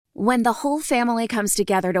When the whole family comes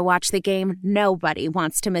together to watch the game, nobody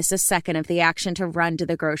wants to miss a second of the action to run to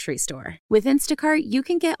the grocery store. With Instacart, you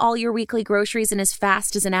can get all your weekly groceries in as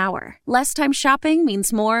fast as an hour. Less time shopping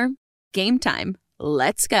means more game time.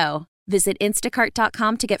 Let's go. Visit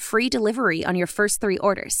instacart.com to get free delivery on your first 3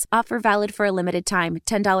 orders. Offer valid for a limited time.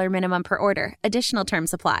 $10 minimum per order. Additional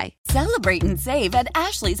terms apply. Celebrate and save at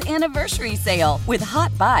Ashley's Anniversary Sale. With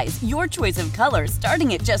Hot Buys, your choice of colors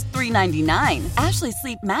starting at just $3.99. Ashley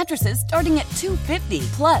Sleep mattresses starting at $2.50.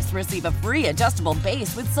 Plus, receive a free adjustable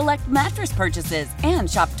base with select mattress purchases. And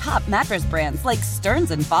shop top mattress brands like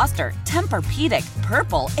Stearns & Foster, Tempur-Pedic,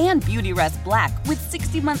 Purple, and Beautyrest Black with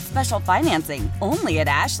 60-month special financing. Only at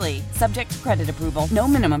Ashley. Subject to credit approval. No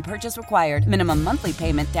minimum purchase required. Minimum monthly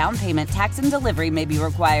payment, down payment, tax, and delivery may be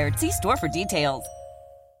required. See store for details.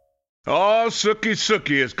 Oh, sookie,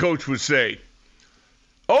 sookie, as Coach would say.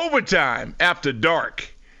 Overtime after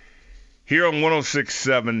dark. Here on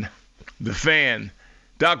 106.7, The Fan.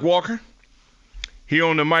 Doc Walker, here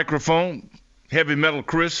on the microphone. Heavy Metal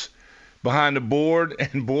Chris behind the board.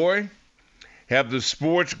 And boy, have the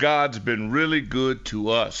sports gods been really good to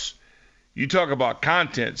us. You talk about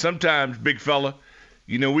content. Sometimes, big fella,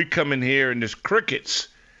 we come in here and there's crickets.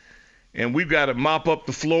 And we've got to mop up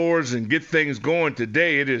the floors and get things going.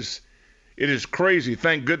 Today, it is crazy.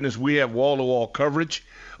 Thank goodness we have wall-to-wall coverage.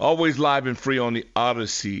 Always live and free on the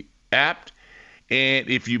Odyssey app. And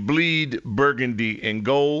if you bleed burgundy and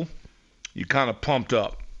gold, you're kind of pumped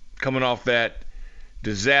up. Coming off that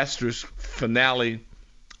disastrous finale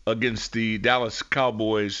against the Dallas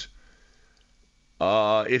Cowboys.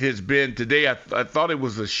 It has been today. I thought it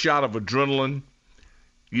was a shot of adrenaline.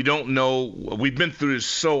 You don't know. We've been through this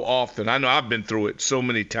so often. I know I've been through it so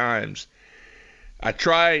many times. I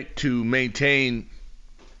try to maintain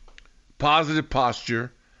positive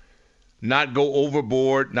posture, not go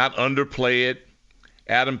overboard, not underplay it.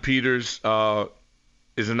 Adam Peters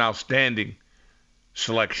is an outstanding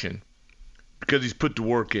selection because he's put the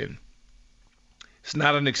work in. It's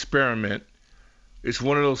not an experiment. It's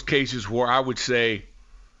one of those cases where I would say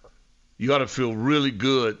you ought to feel really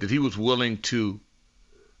good that he was willing to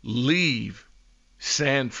leave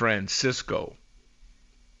San Francisco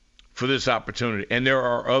for this opportunity. And there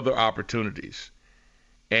are other opportunities.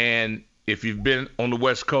 And if you've been on the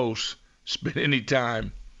West Coast, spent any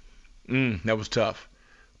time, that was tough.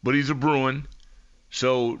 But he's a Bruin,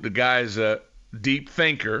 so the guy's a deep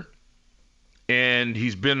thinker, and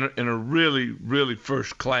he's been in a really, really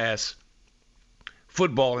first-class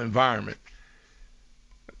football environment.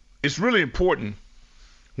 It's really important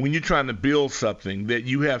when you're trying to build something that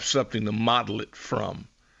you have something to model it from,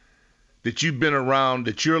 that you've been around,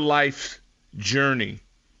 that your life journey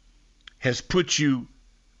has put you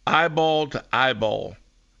eyeball to eyeball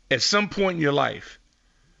at some point in your life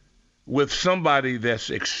with somebody that's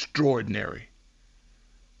extraordinary,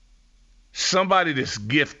 somebody that's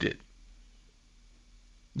gifted.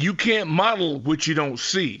 You can't model what you don't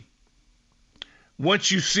see.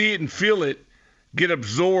 Once you see it and feel it, get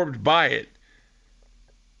absorbed by it,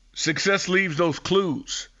 success leaves those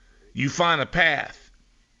clues. You find a path.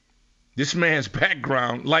 This man's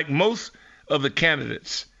background, like most of the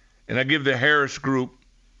candidates, and I give the Harris group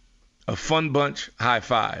a fun bunch high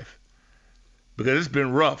five because it's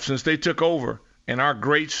been rough since they took over, and our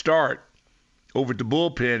great start over at the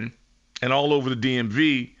bullpen and all over the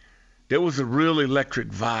DMV, there was a real electric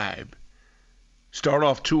vibe. Start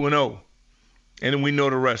off 2-0. And then we know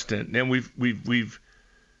the rest. And we've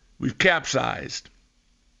capsized.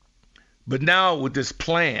 But now with this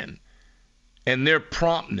plan and their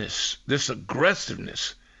promptness, this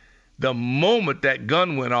aggressiveness, the moment that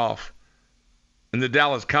gun went off in the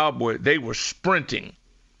Dallas Cowboys, they were sprinting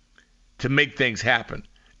to make things happen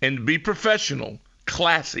and be professional,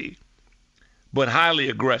 classy, but highly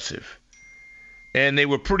aggressive. And they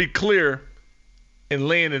were pretty clear in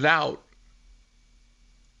laying it out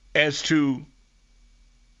as to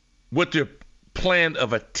what their plan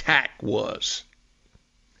of attack was.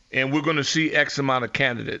 And we're going to see X amount of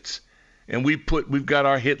candidates. And we've got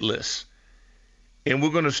our hit list. And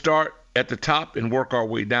we're going to start at the top and work our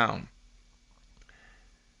way down.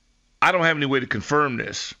 I don't have any way to confirm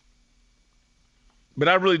this, but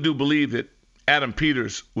I really do believe that Adam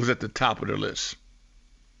Peters was at the top of their list.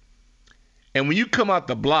 And when you come out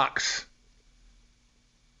the blocks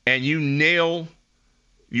and you nail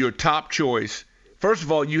your top choice, first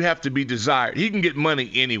of all, you have to be desired. He can get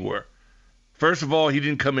money anywhere. First of all, he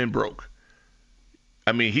didn't come in broke.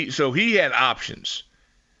 I mean, he had options.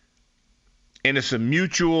 And it's a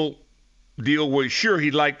mutual deal where, sure,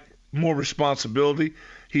 he'd like more responsibility.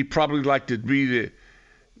 He'd probably like to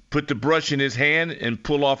put the brush in his hand and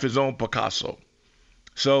pull off his own Picasso.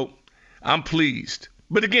 So I'm pleased.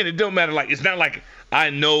 But again, it don't matter. It's not like I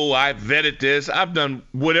know I've vetted this. I've done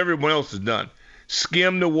what everyone else has done.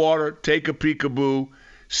 Skim the water, take a peekaboo,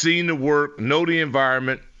 seen the work, know the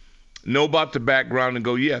environment, know about the background, and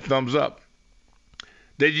go, yeah, thumbs up.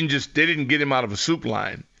 They didn't get him out of a soup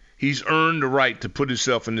line. He's earned the right to put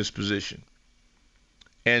himself in this position.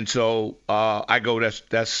 And so I go,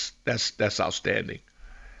 that's outstanding.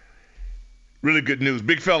 Really good news.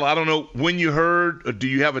 Big fella, I don't know when you heard, or do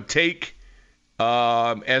you have a take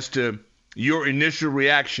as to your initial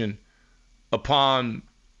reaction upon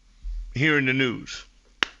hearing the news?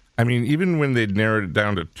 I mean, even when they narrowed it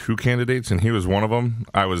down to 2 candidates and he was one of them,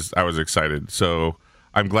 I was excited. So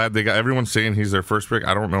I'm glad they got everyone's saying he's their first pick.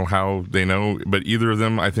 I don't know how they know, but either of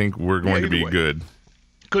them I think we're going to be good.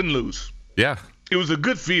 Couldn't lose. Yeah. It was a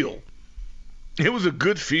good feel. It was a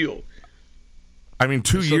good feel. I mean,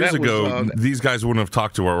 2 years ago, these guys wouldn't have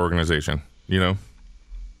talked to our organization, you know?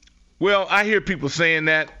 Well, I hear people saying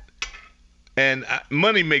that, and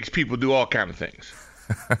money makes people do all kinds of things.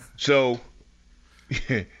 So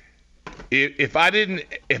if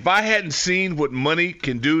I hadn't seen what money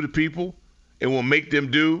can do to people and will make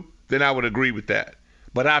them do, then I would agree with that.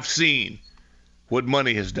 But I've seen what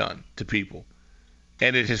money has done to people,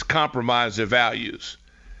 and it has compromised their values.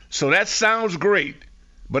 So that sounds great,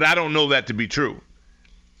 but I don't know that to be true.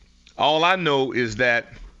 All I know is that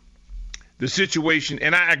the situation,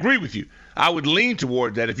 and I agree with you, I would lean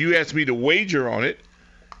toward that. If you ask me to wager on it,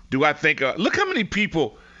 do I think, look how many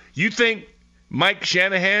people, you think Mike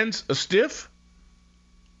Shanahan's a stiff?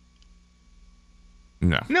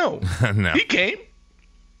 No. No. No. He came.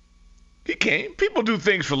 People do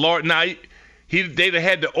things for Lord. Now, they'd have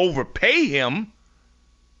had to overpay him,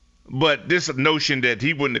 but this notion that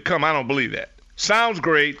he wouldn't have come, I don't believe that. Sounds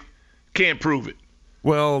great. Can't prove it.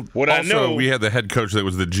 Well, I know, we had the head coach that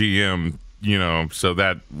was the GM, you know, so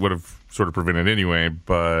that would have sort of prevented anyway,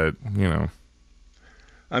 but, you know.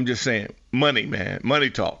 I'm just saying, money, man. Money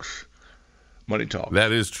talks. Money talks.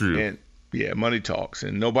 That is true. And, yeah, money talks.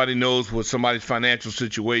 And nobody knows what somebody's financial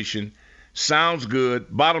situation sounds good.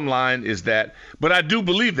 Bottom line is that. But I do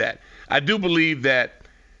believe that. I do believe that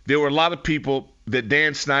there were a lot of people that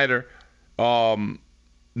Dan Snyder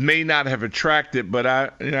may not have attracted, but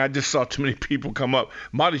I just saw too many people come up.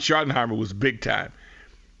 Marty Schottenheimer was big time.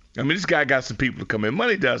 I mean, this guy got some people to come in.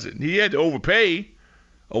 Money doesn't. He had to overpay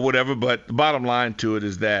or whatever, but the bottom line to it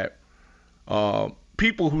is that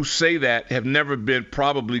people who say that have never been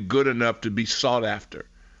probably good enough to be sought after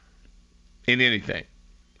in anything.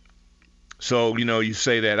 So, you know, you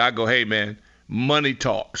say that. I go, hey, man, money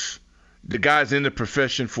talks. The guy's in the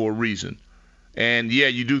profession for a reason. And, yeah,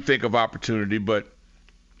 you do think of opportunity, but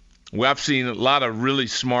I've seen a lot of really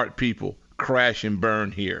smart people crash and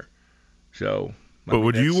burn here. So, but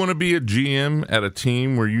would you want to be a GM at a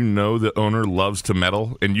team where you know the owner loves to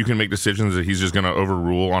meddle and you can make decisions that he's just going to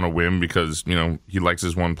overrule on a whim because, you know, he likes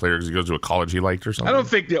his one player because he goes to a college he liked or something? I don't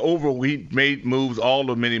think he made moves, all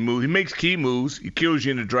the many moves. He makes key moves. He kills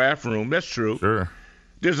you in the draft room. That's true. Sure.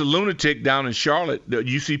 There's a lunatic down in Charlotte.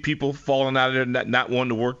 You see people falling out of there not wanting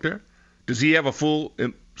to work there. Does he have a full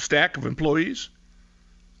stack of employees?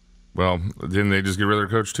 Well, didn't they just get rid of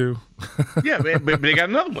their coach too? Yeah, man, but they got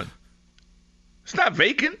another one. It's not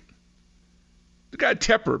vacant. The guy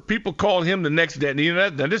Tepper, people call him the next Dan. You know,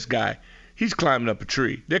 now this guy, he's climbing up a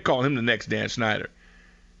tree. They call him the next Dan Snyder.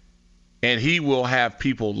 And he will have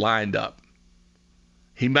people lined up.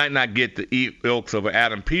 He might not get the ilks of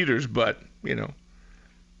Adam Peters, but, you know.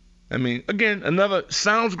 I mean, again,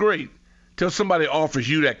 sounds great till somebody offers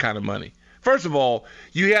you that kind of money. First of all,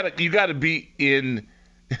 you got to be in.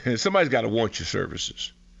 Somebody's got to want your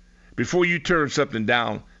services. Before you turn something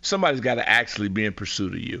down, somebody's got to actually be in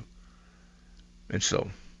pursuit of you. And so,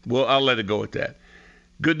 well, I'll let it go at that.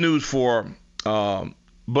 Good news for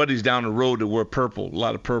buddies down the road that wear purple, a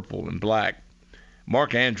lot of purple and black.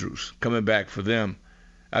 Mark Andrews coming back for them.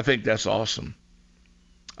 I think that's awesome.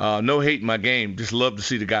 No hate in my game. Just love to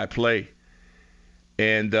see the guy play.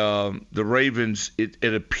 And the Ravens, it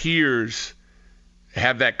appears,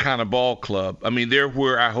 have that kind of ball club. I mean, they're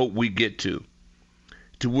where I hope we get to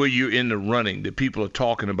where you're in the running, that people are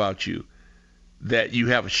talking about you, that you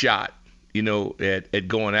have a shot, you know, at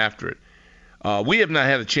going after it. We have not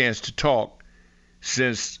had a chance to talk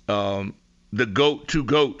since the two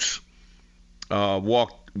goats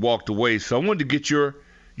walked away. So I wanted to get your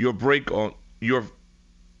break on your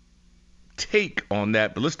take on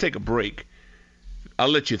that, but let's take a break. I'll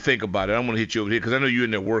let you think about it. I don't want to hit you over here because I know you're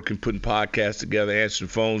in there working, putting podcasts together, answering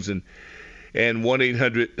phones, and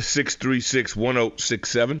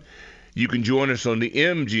 1-800-636-1067. You can join us on the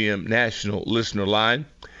MGM National Listener Line.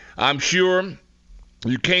 I'm sure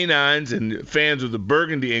you canines and fans of the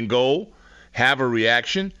Burgundy and Gold have a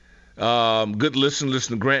reaction. Good listen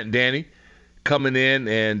to Grant and Danny coming in,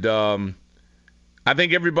 and I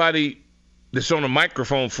think everybody that's on a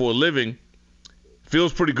microphone for a living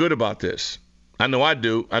feels pretty good about this. I know I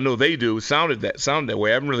do. I know they do. It sounded that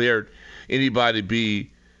way. I haven't really heard anybody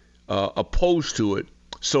be opposed to it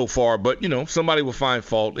so far, but somebody will find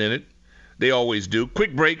fault in it. They always do.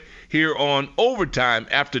 Quick break here on Overtime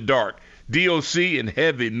After Dark. DOC and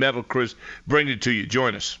Heavy Metal Chris bring it to you.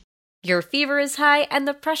 Join us. Your fever is high and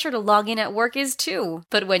the pressure to log in at work is too.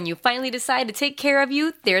 But when you finally decide to take care of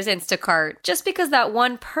you, there's Instacart. Just because that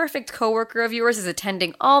one perfect coworker of yours is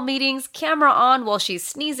attending all meetings, camera on while she's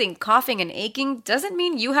sneezing, coughing, and aching, doesn't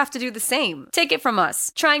mean you have to do the same. Take it from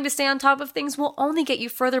us. Trying to stay on top of things will only get you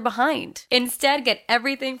further behind. Instead, get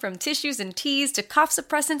everything from tissues and teas to cough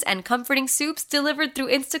suppressants and comforting soups delivered through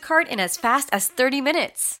Instacart in as fast as 30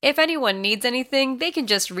 minutes. If anyone needs anything, they can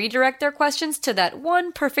just redirect their questions to that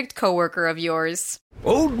one perfect coworker of yours.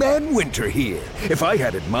 Old Man Winter here. If I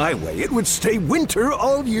had it my way, it would stay winter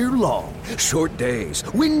all year long. Short days,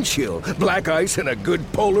 wind chill, black ice, and a good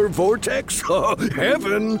polar vortex. Oh,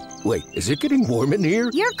 heaven. Wait, is it getting warm in here?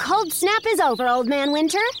 Your cold snap is over, Old Man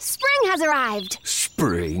Winter. Spring has arrived.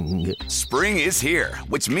 Spring. Spring is here,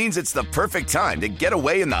 which means it's the perfect time to get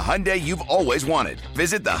away in the Hyundai you've always wanted.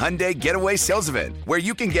 Visit the Hyundai Getaway Sales Event, where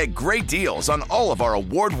you can get great deals on all of our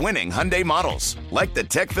award-winning Hyundai models, like the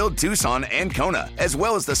tech-filled Tucson and Kona, as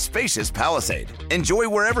well as the spacious Palisade. Enjoy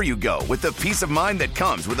wherever you go with the peace of mind that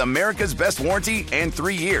comes with America's best warranty and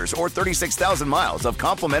 3 years or 36,000 miles of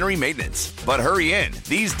complimentary maintenance. But hurry in,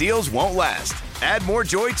 these deals won't last. Add more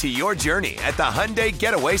joy to your journey at the Hyundai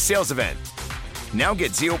Getaway Sales Event. Now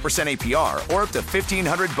get 0% APR or up to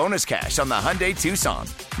 $1,500 bonus cash on the Hyundai Tucson.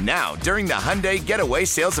 Now, during the Hyundai Getaway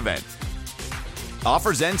Sales Event.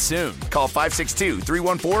 Offers end soon. Call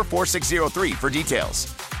 562-314-4603 for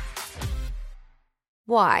details.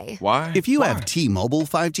 Why? If you have T-Mobile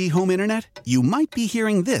 5G home internet, you might be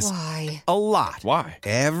hearing this Why? a lot. Why?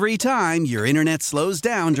 Every time your internet slows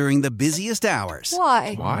down during the busiest hours.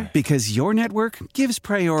 Why? Because your network gives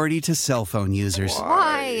priority to cell phone users.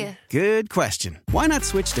 Why? Good question. Why not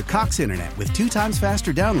switch to Cox Internet with 2 times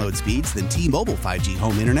faster download speeds than T-Mobile 5G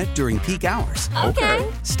home internet during peak hours? Okay.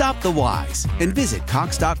 Stop the whys and visit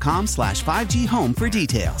cox.com/5G home for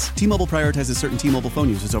details. T-Mobile prioritizes certain T-Mobile phone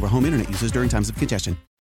users over home internet users during times of congestion.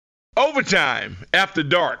 Overtime After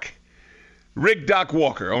Dark. Rick Doc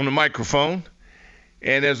Walker on the microphone.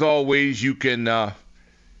 And as always, you can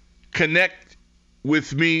connect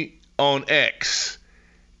with me on X.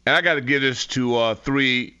 And I got to give this to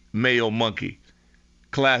 3 Mayo Monkey.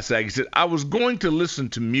 Class act. He said, I was going to listen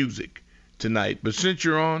to music tonight, but since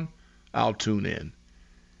you're on, I'll tune in.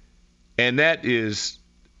 And that is,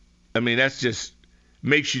 that's just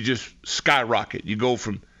makes you just skyrocket. You go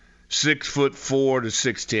from 6'4" to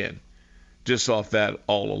 6'10", just off that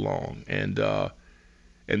all along. And the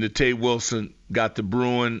Tay Wilson got the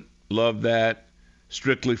brewing. Love that.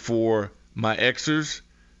 Strictly for my Xers.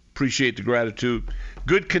 Appreciate the gratitude.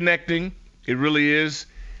 Good connecting. It really is.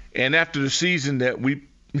 And after the season that we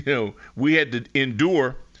had to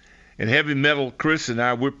endure, and Heavy Metal Chris and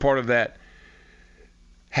I, we're part of that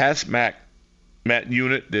HASMAC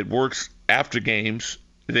unit that works after games.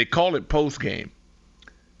 They call it post game.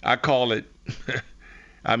 I call it,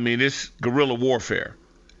 it's guerrilla warfare.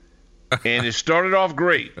 And it started off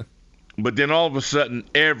great, but then all of a sudden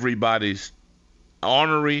everybody's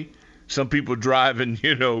ornery. Some people driving,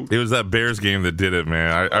 It was that Bears game that did it,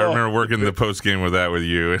 man. I remember working the post game with that with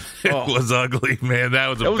you. It was ugly, man. That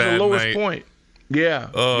was a bad night. That was the lowest point. Yeah.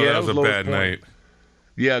 Oh, that was a bad night.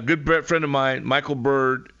 Yeah, a good friend of mine, Michael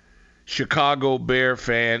Bird, Chicago Bear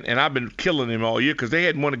fan, and I've been killing him all year because they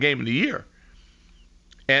hadn't won a game in a year.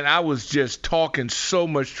 And I was just talking so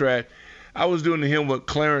much trash. I was doing to him what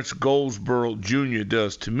Clarence Goldsboro Jr.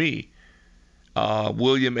 does to me.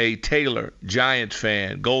 William A. Taylor, Giants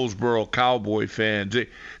fan, Goldsboro Cowboy fan.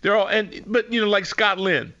 They're all, but like Scott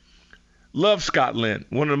Lynn. Love Scott Lynn,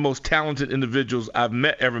 one of the most talented individuals I've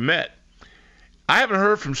ever met. I haven't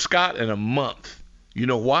heard from Scott in a month. You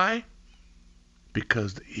know why?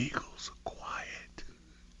 Because the Eagles are quiet.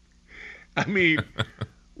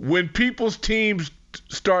 When people's teams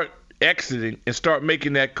start exiting and start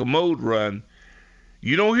making that commode run,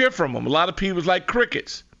 you don't hear from them. A lot of people's like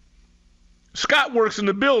crickets. Scott works in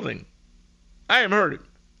the building. I haven't heard him.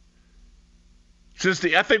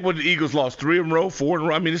 I think when the Eagles lost 3 in a row, 4 in a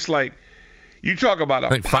row, it's like, you talk about a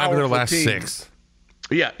powerful 5 of their last team. 6.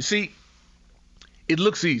 Yeah, see, it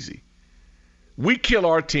looks easy. We kill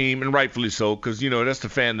our team, and rightfully so, because, that's the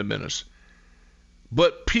fandom in us.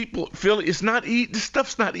 But people feel it's not easy. This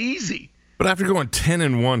stuff's not easy. But after going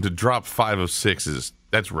 10-1 to drop 5 of 6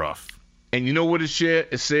 that's rough. And you know what it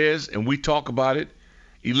says, and we talk about it.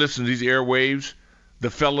 You listen to these airwaves, the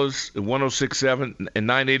fellas at 106.7 and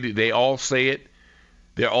 980, they all say it.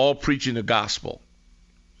 They're all preaching the gospel.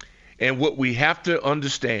 And what we have to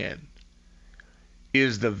understand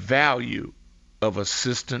is the value of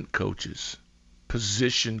assistant coaches,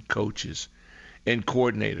 position coaches, and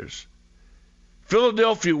coordinators.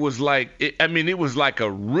 Philadelphia was it was like a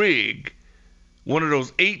rig, one of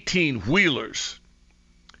those 18-wheelers.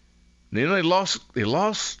 Then they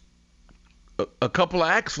lost a couple of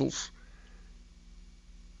axles.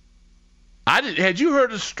 Had you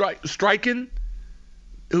heard of Stryken,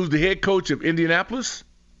 who's the head coach of Indianapolis?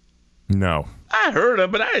 No. I heard of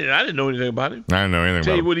him, but I didn't know anything about him. I didn't know anything about him.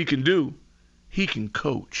 Tell you what he can do. He can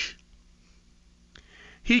coach.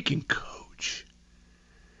 He can coach.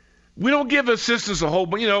 We don't give assistants a whole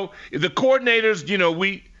bunch. The coordinators,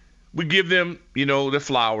 we give them, the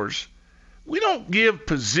flowers. We don't give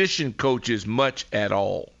position coaches much at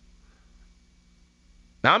all.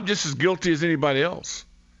 Now, I'm just as guilty as anybody else.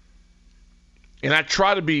 And I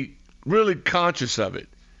try to be really conscious of it.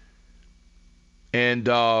 And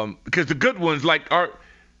because the good ones, like our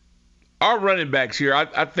running backs here,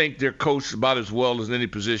 I think they're coached about as well as any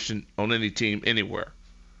position on any team anywhere.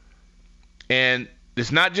 And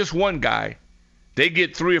it's not just one guy. They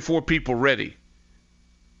get 3 or 4 people ready.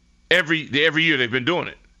 Every year they've been doing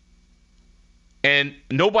it. And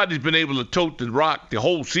nobody's been able to tote the rock the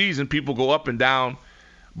whole season. People go up and down.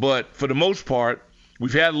 But for the most part,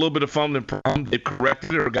 we've had a little bit of fumbling problems. They've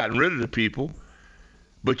corrected it or gotten rid of the people.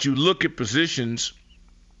 But you look at positions,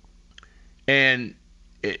 and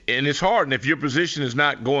it's hard. And if your position is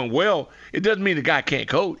not going well, it doesn't mean the guy can't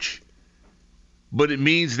coach. But it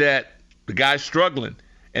means that the guy's struggling,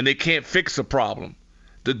 and they can't fix a problem.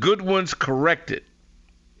 The good ones correct it.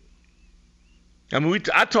 I mean,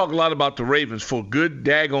 I talk a lot about the Ravens for good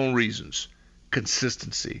daggone reasons.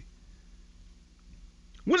 Consistency.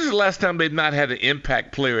 When is the last time they've not had an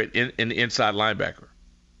impact player in the inside linebacker?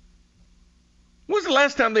 When's the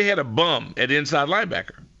last time they had a bum at inside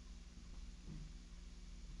linebacker?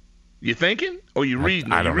 You thinking? Or you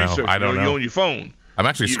reading? I don't know. I don't know. You on your phone? I'm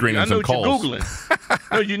actually screening some calls. I know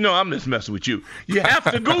what you're Googling. No, I'm just messing with you. You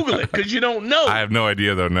have to Google it because you don't know. I have no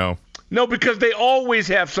idea, though, no. No, because they always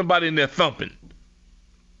have somebody in there thumping.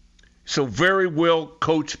 So very well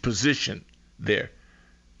coached position there.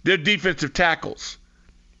 They're defensive tackles.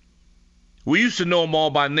 We used to know them all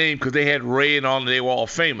by name because they had Ray and all, and they were all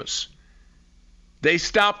famous. They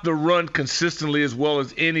stopped the run consistently as well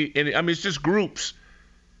as any. I mean, it's just groups.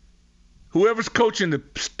 Whoever's coaching the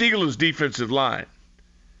Steelers' defensive line,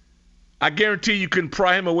 I guarantee you couldn't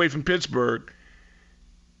pry him away from Pittsburgh.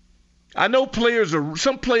 I know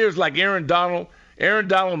some players like Aaron Donald. Aaron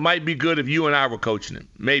Donald might be good if you and I were coaching him,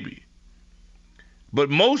 maybe. But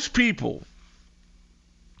most people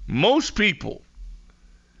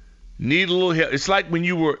need a little help. It's like when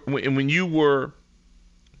you were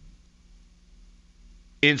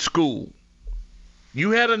in school,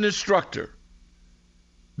 you had an instructor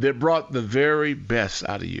that brought the very best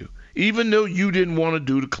out of you, even though you didn't want to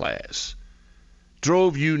do the class,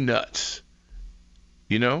 drove you nuts.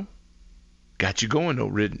 Got you going though,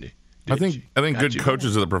 didn't he? I think good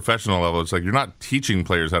coaches at the professional level, it's like you're not teaching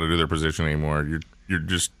players how to do their position anymore. You're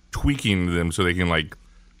just tweaking them so they can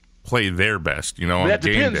play their best, on that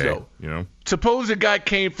game depends, day. Though. Suppose a guy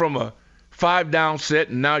came from a 5-down set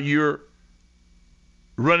and now you're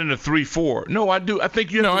running a 3-4. No, I do. I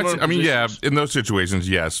think you have to learn positions. In those situations,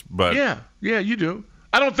 yes, but yeah, you do.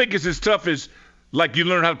 I don't think it's as tough as like you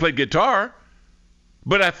learn how to play guitar,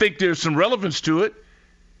 but I think there's some relevance to it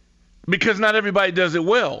because not everybody does it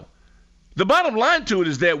well. The bottom line to it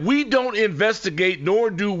is that we don't investigate nor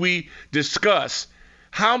do we discuss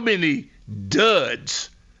how many duds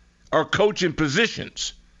are coaching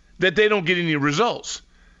positions that they don't get any results.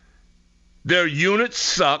 Their unit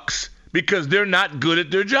sucks because they're not good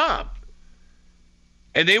at their job.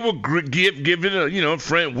 And they will give it a,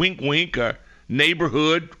 friend, wink, wink, or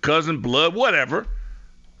neighborhood, cousin, blood, whatever.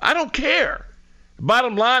 I don't care.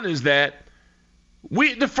 Bottom line is that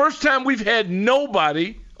the first time we've had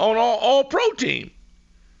nobody on all-pro team.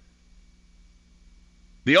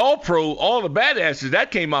 The all-pro, all the badasses,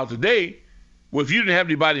 that came out today. Well, if you didn't have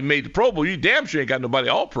anybody made the Pro Bowl, you damn sure ain't got nobody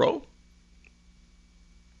all-pro.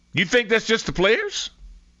 You think that's just the players?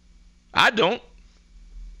 I don't.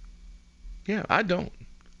 Yeah, I don't.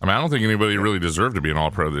 I mean, I don't think anybody really deserved to be an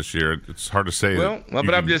all-pro this year. It's hard to say.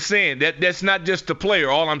 I'm just saying that's not just the player.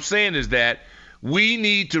 All I'm saying is that we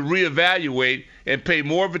need to reevaluate and pay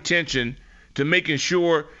more of attention to making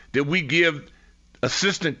sure that we give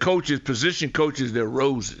assistant coaches, position coaches, their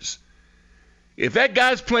roses. If that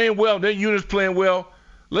guy's playing well, that unit's playing well,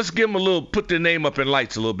 let's give them a little, put their name up in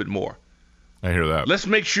lights a little bit more. I hear that. Let's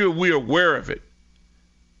make sure we're aware of it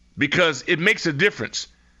because it makes a difference.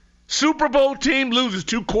 Super Bowl team loses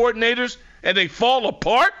 2 coordinators and they fall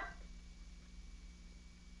apart?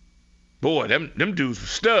 Boy, them dudes were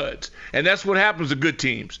studs. And that's what happens to good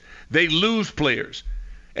teams. They lose players.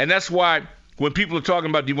 And that's why when people are talking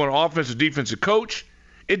about do you want an offensive, defensive coach,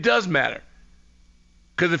 it does matter.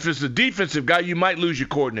 Because if it's a defensive guy, you might lose your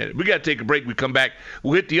coordinator. We got to take a break. We come back.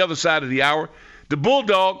 We'll hit the other side of the hour. The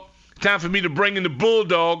Bulldog, time for me to bring in the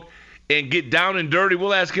Bulldog and get down and dirty.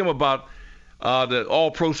 We'll ask him about the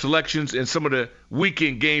all-pro selections and some of the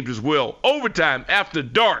weekend games as well. Overtime after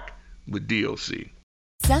dark with DOC.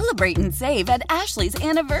 Celebrate and save at Ashley's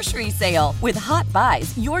Anniversary Sale. With Hot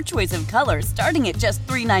Buys, your choice of colors starting at just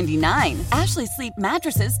 $3.99. Ashley Sleep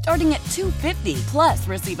mattresses starting at $2.50. Plus,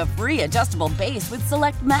 receive a free adjustable base with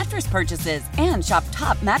select mattress purchases. And shop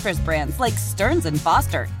top mattress brands like Stearns &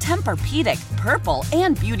 Foster, Tempur-Pedic, Purple,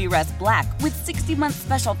 and Beautyrest Black with 60-month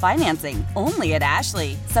special financing. Only at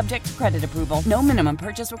Ashley. Subject to credit approval. No minimum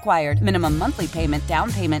purchase required. Minimum monthly payment,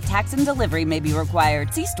 down payment, tax, and delivery may be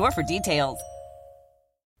required. See store for details.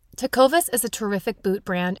 Tecovas is a terrific boot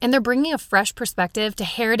brand, and they're bringing a fresh perspective to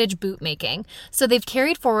heritage boot making. So they've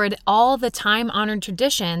carried forward all the time-honored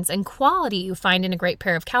traditions and quality you find in a great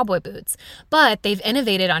pair of cowboy boots, but they've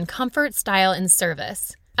innovated on comfort, style, and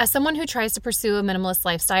service. As someone who tries to pursue a minimalist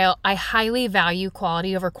lifestyle, I highly value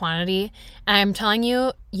quality over quantity, and I'm telling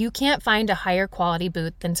you, you can't find a higher quality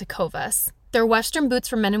boot than Tecovas. Their Western boots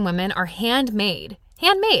for men and women are handmade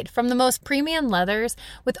from the most premium leathers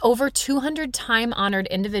with over 200 time-honored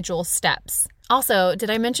individual steps. Also, did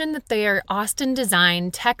I mention that they are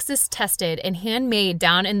Austin-designed, Texas-tested, and handmade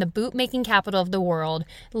down in the boot-making capital of the world,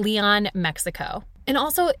 Leon, Mexico. And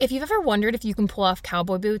also, if you've ever wondered if you can pull off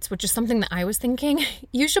cowboy boots, which is something that I was thinking,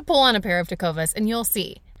 you should pull on a pair of Tecovas and you'll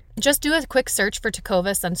see. Just do a quick search for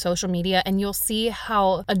Tecovas on social media and you'll see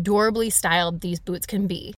how adorably styled these boots can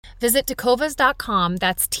be. Visit tecovas.com,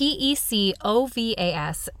 that's TECOVAS.com,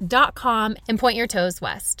 and point your toes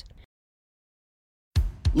west.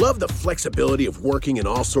 Love the flexibility of working in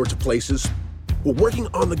all sorts of places? Well, working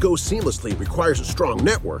on the go seamlessly requires a strong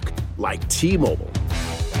network like T-Mobile.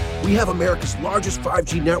 We have America's largest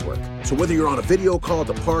 5G network, so whether you're on a video call at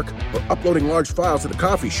the park or uploading large files at a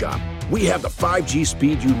coffee shop, we have the 5G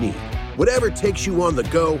speed you need. Whatever takes you on the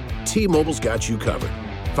go, T-Mobile's got you covered.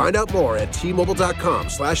 Find out more at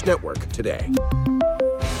T-Mobile.com/network today.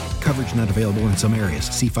 Coverage not available in some areas.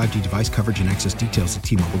 See 5G device coverage and access details at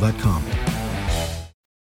T-Mobile.com.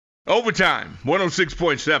 Overtime,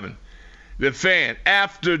 106.7. The Fan,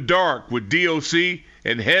 After Dark with DOC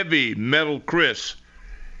and Heavy Metal Chris.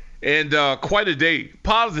 And quite a day,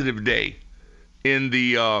 positive day in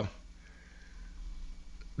the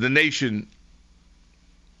nation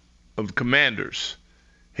of Commanders.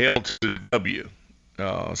 Hail to the W.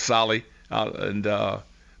 Solly and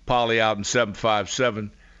Polly out in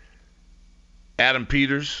 757. Adam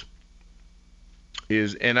Peters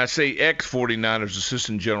is, and I say ex-49ers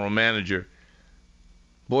assistant general manager.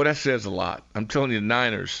 Boy, that says a lot. I'm telling you, the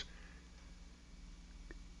Niners,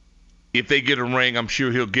 if they get a ring, I'm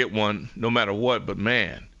sure he'll get one no matter what. But,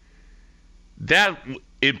 man, that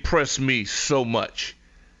impressed me so much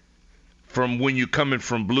from when you're coming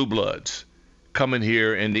from Blue Bloods, coming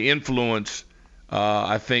here, and the influence,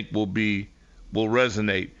 I think, will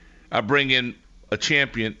resonate. I bring in a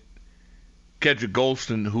champion, Kedric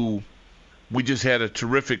Golston, who we just had a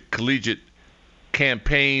terrific collegiate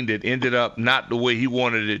campaign that ended up not the way he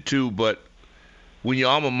wanted it to, but when your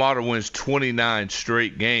alma mater wins 29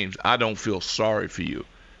 straight games, I don't feel sorry for you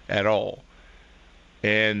at all.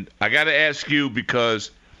 And I got to ask you,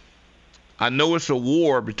 because I know it's a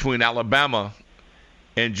war between Alabama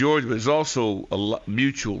and Georgia, but it's also a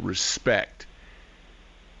mutual respect.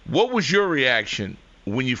 What was your reaction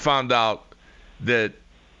when you found out that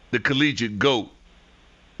the collegiate GOAT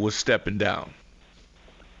was stepping down?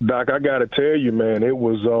 Doc, I got to tell you, man, it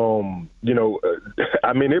was,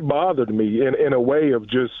 I mean, it bothered me in a way of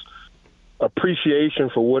just appreciation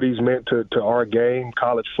for what he's meant to our game,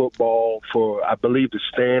 college football, for, I believe, the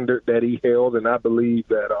standard that he held. And I believe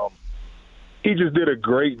that he just did a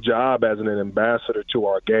great job as an ambassador to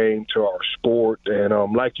our game, to our sport. And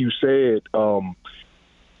like you said,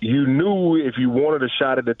 you knew if you wanted a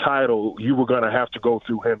shot at the title, you were going to have to go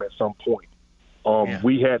through him at some point.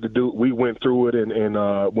 We went through it and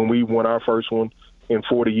when we won our first one in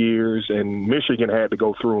 40 years, and Michigan had to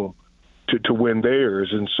go through them to win theirs.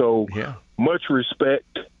 And so much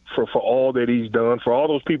respect for all that he's done, for all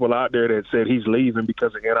those people out there that said he's leaving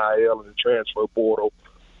because of NIL and the transfer portal.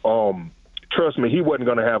 Trust me, he wasn't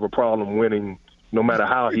going to have a problem winning no matter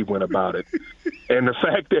how he went about it. And the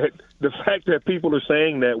fact that people are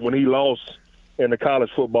saying that when he lost in the college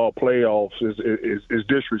football playoffs is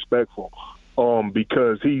disrespectful,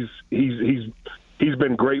 because he's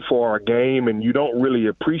been great for our game, and you don't really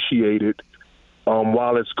appreciate it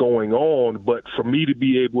while it's going on. But for me to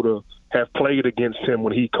be able to have played against him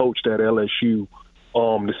when he coached at LSU,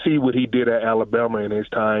 to see what he did at Alabama in his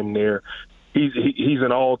time there, he's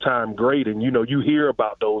an all-time great. And, you hear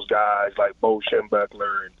about those guys like Bo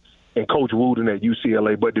Schembechler and Coach Wooden at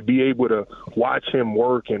UCLA, but to be able to watch him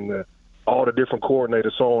work and all the different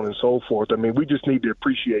coordinators, so on and so forth, I mean, we just need to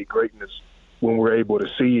appreciate greatness when we're able to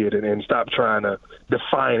see it and stop trying to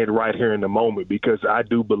define it right here in the moment, because I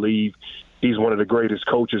do believe he's one of the greatest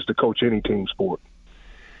coaches to coach any team sport.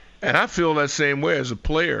 And I feel that same way as a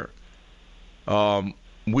player.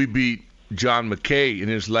 We beat John McKay in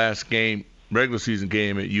his last game, regular season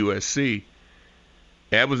game at USC.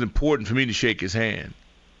 That was important for me to shake his hand.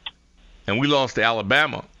 And we lost to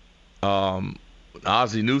Alabama,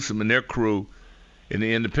 Ozzie Newsome and their crew in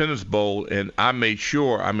the Independence Bowl, and I made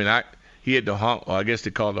sure. I mean, he had I guess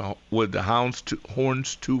they call it the houndstooth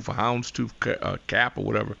cap or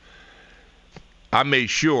whatever. I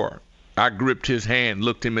made sure I gripped his hand,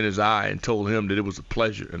 looked him in his eye, and told him that it was a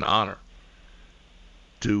pleasure, an honor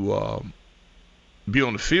to be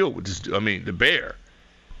on the field with this. I mean, the Bear.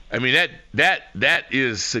 I mean, that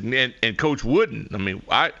is significant. And Coach Wooden. I mean,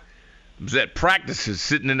 I was at practices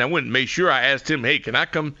sitting in. I went and made sure I asked him, "Hey, can I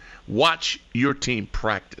come watch your team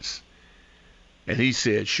practice?" And he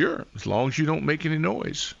said, "Sure, as long as you don't make any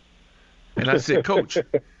noise." And I said, "Coach,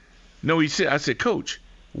 no," he said. I said, "Coach,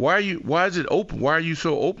 why is it open? Why are you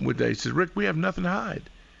so open with that?" He said, "Rick, we have nothing to hide.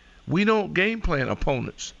 We don't game plan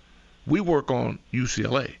opponents. We work on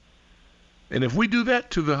UCLA. And if we do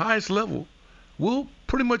that to the highest level, we'll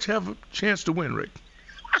pretty much have a chance to win, Rick."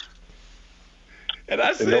 And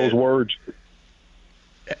I said, in those words,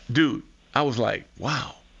 dude, I was like,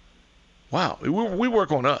 wow. We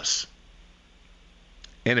work on us.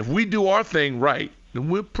 And if we do our thing right, then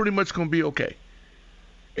we're pretty much going to be okay.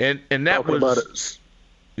 And that talking was, about it,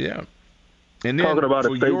 yeah. And then talking about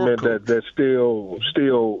a statement that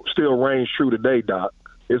still reigns true today, Doc.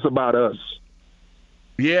 It's about us.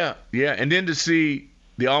 Yeah. And then to see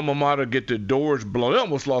the alma mater get their doors blown. They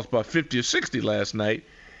almost lost by 50 or 60 last night.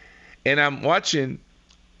 And I'm watching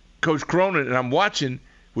Coach Cronin, and I'm watching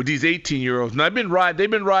with these 18-year-olds. And they've been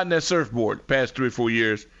riding that surfboard the past 3 or 4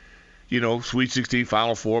 years. Sweet 16,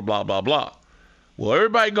 Final Four, blah, blah, blah. Well,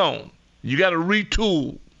 everybody gone. You got to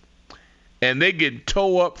retool. And they get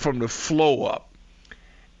toe up from the flow up.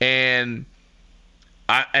 And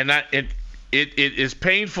it as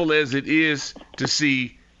painful as it is to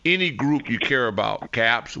see any group you care about,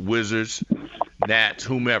 Caps, Wizards, Nats,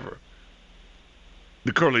 whomever,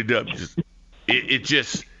 the Curly W's,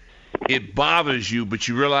 it bothers you, but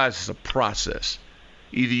you realize it's a process.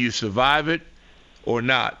 Either you survive it or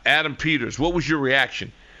not. Adam Peters, what was your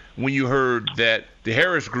reaction when you heard that the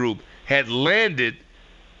Harris Group had landed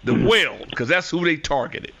the whale, because that's who they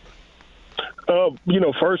targeted?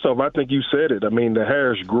 First off, I think you said it. I mean, the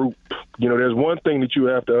Harris Group, there's one thing that you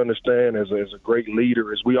have to understand as a great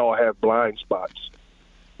leader is we all have blind spots.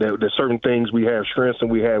 There's certain things we have strengths and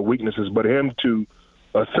we have weaknesses, but him to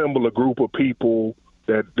assemble a group of people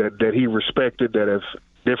that he respected, that have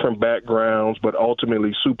different backgrounds, but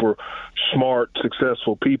ultimately super smart,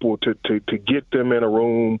 successful people, to get them in a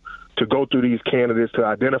room, to go through these candidates, to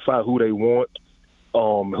identify who they want,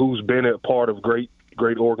 who's been a part of great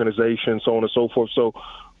organizations, so on and so forth. So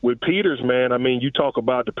with Peters, man, I mean, you talk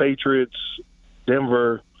about the Patriots,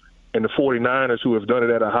 Denver, and the 49ers who have done it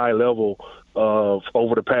at a high level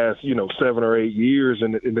over the past, 7 or 8 years.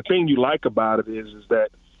 And the thing you like about it is that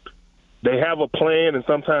they have a plan, and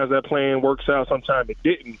sometimes that plan works out, sometimes it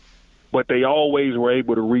didn't. But they always were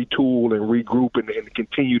able to retool and regroup and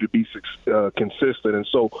continue to be consistent. And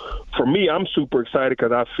so for me, I'm super excited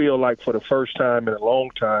because I feel like for the first time in a long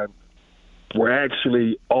time, we're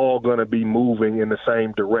actually all going to be moving in the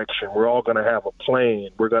same direction. We're all going to have a plan.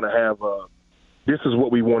 We're going to have this is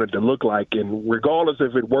what we want it to look like. And regardless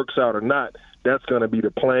if it works out or not, that's going to be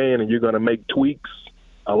the plan, and you're going to make tweaks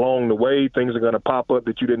along the way. Things are going to pop up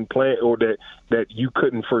that you didn't plan or that you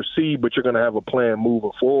couldn't foresee, but you're going to have a plan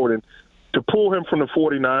moving forward. And to pull him from the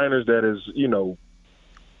 49ers, that is,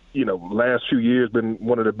 last few years been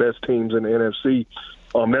one of the best teams in the NFC,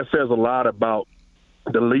 that says a lot about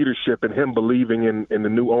the leadership and him believing in the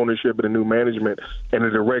new ownership and the new management and the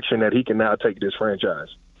direction that he can now take this franchise.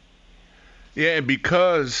 Yeah, and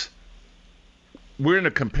because we're in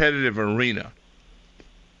a competitive arena,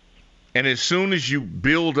 and as soon as you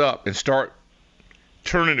build up and start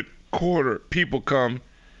turning the corner, people come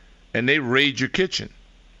and they raid your kitchen.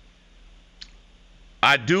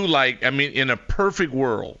 In a perfect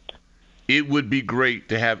world, it would be great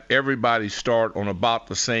to have everybody start on about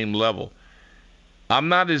the same level. I'm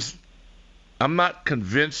not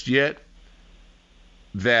convinced yet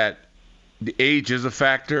that the age is a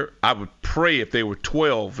factor. I would pray if they were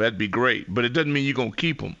 12, that'd be great, but it doesn't mean you're going to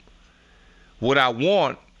keep them. What I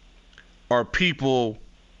want are people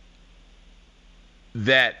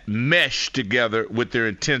that mesh together with their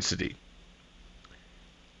intensity.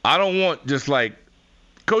 I don't want just like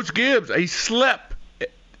Coach Gibbs, he slept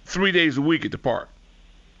 3 days a week at the park.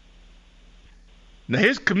 Now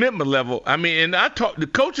his commitment level, the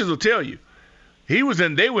coaches will tell you, they were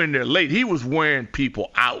in there late. He was wearing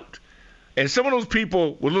people out. And some of those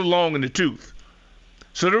people were a little long in the tooth.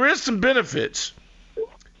 So there is some benefits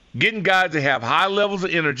getting guys to have high levels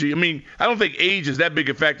of energy. I don't think age is that big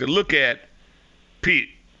a factor. Look at Pete.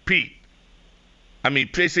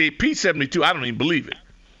 They say Pete's 72. I don't even believe it.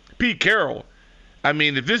 Pete Carroll.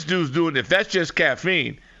 If this dude's if that's just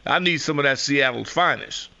caffeine, I need some of that Seattle's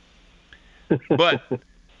finest. But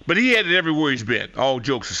he had it everywhere he's been, all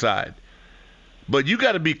jokes aside. But you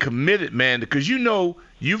got to be committed, man, because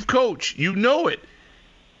you've coached. You know it.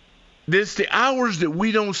 There's the hours that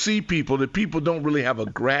we don't see people, that people don't really have a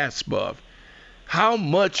grasp of. How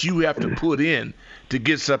much you have to put in to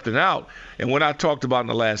get something out. And what I talked about in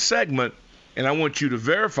the last segment, and I want you to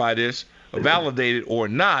verify this, or validate it or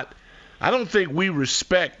not, I don't think we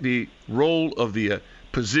respect the role of the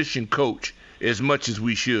position coach as much as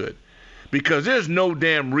we should. Because there's no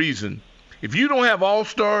damn reason. If you don't have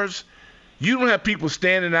all-stars, you don't have people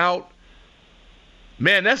standing out,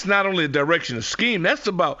 man, that's not only a direction of scheme, that's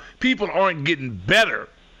about people aren't getting better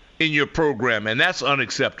in your program, and that's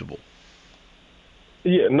unacceptable.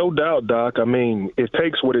 Yeah, no doubt, Doc. It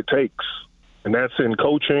takes what it takes. And that's in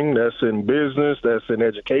coaching, that's in business, that's in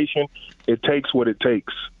education. It takes what it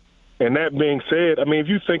takes. And that being said, if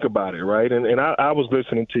you think about it, right, and I was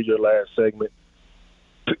listening to your last segment,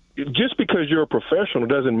 just because you're a professional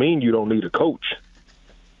doesn't mean you don't need a coach.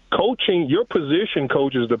 Coaching, your position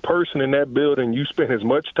coach is the person in that building you spend as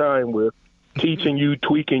much time with, teaching you,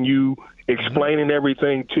 tweaking you, explaining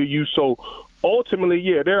everything to you. So ultimately,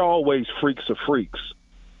 yeah, they're always freaks of freaks.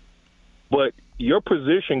 But your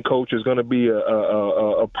position coach is going to be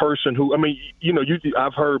a person who,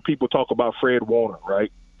 I've heard people talk about Fred Warner,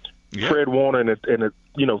 right? Yeah. Fred Warner in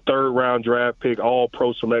a third-round draft pick,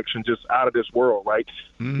 all-pro selection, just out of this world, right?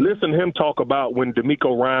 Mm-hmm. Listen to him talk about when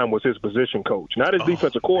DeMeco Ryan was his position coach. Not his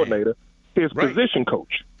defensive coordinator, his position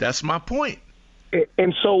coach. That's my point.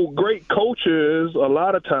 And so great coaches a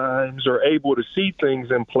lot of times are able to see things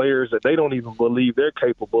in players that they don't even believe they're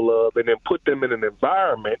capable of, and then put them in an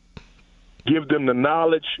environment, give them the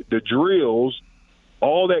knowledge, the drills,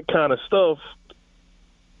 all that kind of stuff,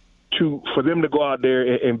 for them to go out there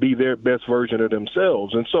and be their best version of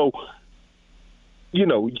themselves. And so,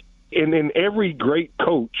 in every great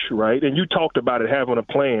coach, right, and you talked about it having a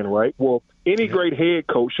plan, right? Well, any great head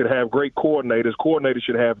coach should have great coordinators. Coordinators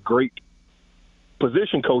should have great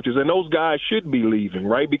position coaches, and those guys should be leaving,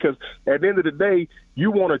 right? Because at the end of the day, you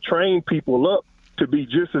want to train people up to be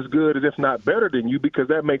just as good as, if not better than you, because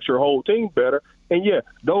that makes your whole team better. And, yeah,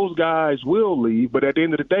 those guys will leave, but at the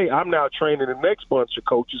end of the day, I'm now training the next bunch of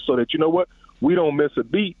coaches so that, we don't miss a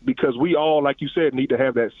beat, because we all, like you said, need to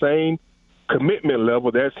have that same commitment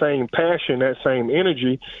level, that same passion, that same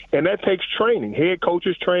energy, and that takes training. Head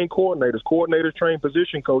coaches train coordinators, coordinators train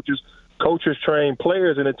position coaches, coaches train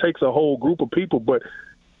players, and it takes a whole group of people. But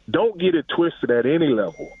don't get it twisted at any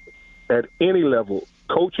level. At any level,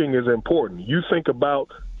 coaching is important. You think about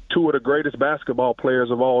two of the greatest basketball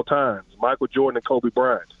players of all time, Michael Jordan and Kobe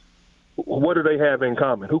Bryant. What do they have in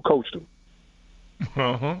common? Who coached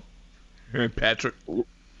them? And Patrick.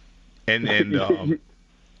 And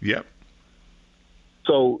yep.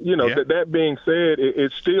 So, that being said,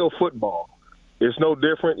 it's still football. It's no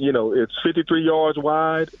different. It's 53 yards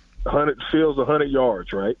wide, 100 fields 100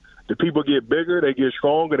 yards, right? The people get bigger, they get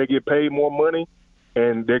stronger, they get paid more money,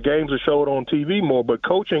 and their games are showed on TV more. But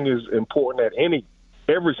coaching is important at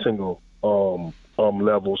every single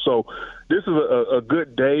level. So this is a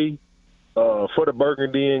good day for the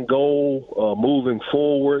Burgundy and Gold moving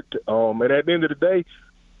forward. And at the end of the day,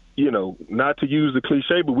 not to use the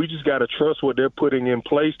cliche, but we just got to trust what they're putting in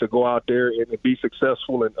place to go out there and be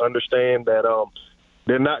successful, and understand that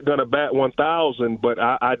they're not going to bat 1,000, but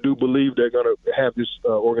I do believe they're going to have this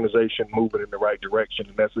organization moving in the right direction,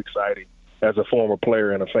 and that's exciting as a former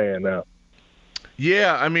player and a fan now.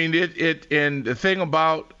 Yeah, I mean, and the thing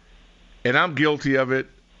about, and I'm guilty of it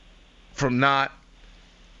from not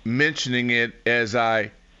mentioning it as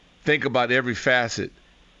I think about every facet.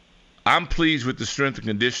 I'm pleased with the strength and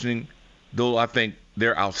conditioning, though I think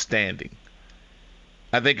they're outstanding.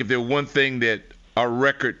 I think if there's one thing that our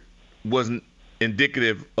record wasn't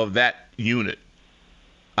indicative of that unit,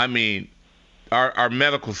 I mean, our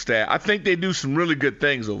medical staff, I think they do some really good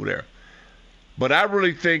things over there. But I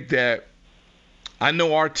really think that I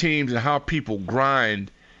know our teams and how people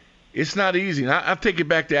grind. It's not easy. And I take it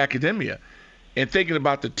back to academia and thinking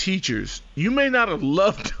about the teachers. You may not have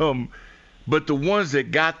loved them, but the ones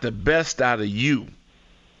that got the best out of you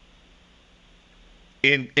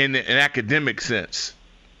in an academic sense,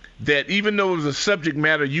 that even though it was a subject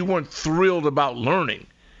matter you weren't thrilled about learning,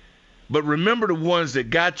 but remember the ones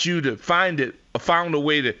that got you to found a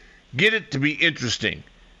way to get it to be interesting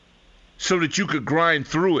so that you could grind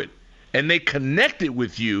through it, and they connected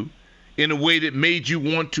with you in a way that made you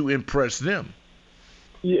want to impress them.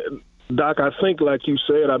 Yeah, Doc, I think like you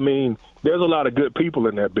said, I mean, there's a lot of good people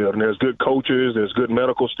in that building. There's good coaches. There's good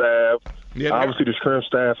medical staff. Yeah, obviously, the strength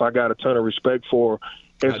staff I got a ton of respect for.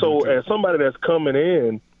 And so as somebody that's coming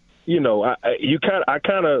in, you know, I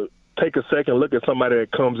kind of take a second look at somebody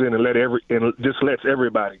that comes in and just lets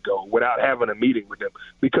everybody go without having a meeting with them.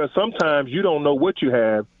 Because sometimes you don't know what you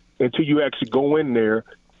have until you actually go in there,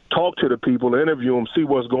 talk to the people, interview them, see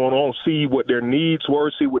what's going on, see what their needs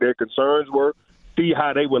were, see what their concerns were, see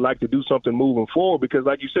how they would like to do something moving forward. Because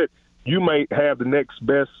like you said, you might have the next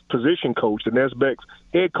best position coach, the next best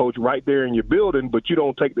head coach right there in your building, but you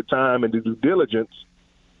don't take the time and the due diligence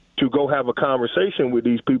to go have a conversation with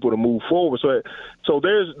these people to move forward. So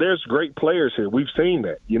there's great players here. We've seen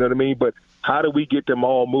that, you know what I mean? But how do we get them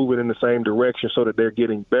all moving in the same direction so that they're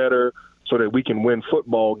getting better, so that we can win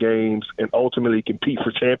football games and ultimately compete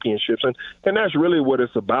for championships? And that's really what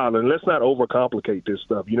it's about. And let's not overcomplicate this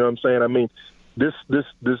stuff. You know what I'm saying? I mean, this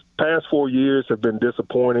past 4 years have been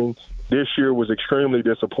disappointing. This year was extremely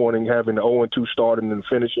disappointing, having the 0-2 starting and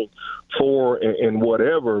finishing 4 and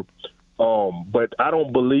whatever. But I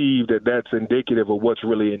don't believe that that's indicative of what's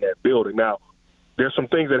really in that building. Now, there's some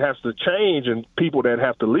things that have to change and people that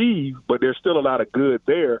have to leave, but there's still a lot of good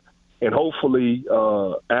there. And hopefully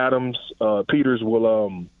Adams, Peters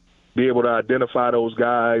will be able to identify those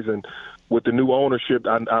guys. And with the new ownership,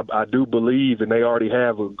 I do believe, and they already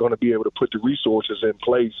have, are going to be able to put the resources in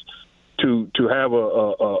place to have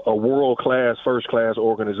a world-class, first-class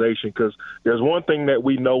organization. Because there's one thing that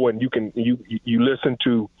we know, and you listen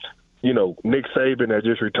to, you know, Nick Saban that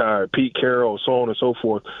just retired, Pete Carroll, so on and so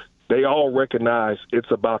forth, they all recognize it's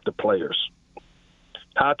about the players.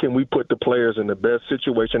 How can we put the players in the best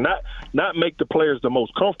situation? Not make the players the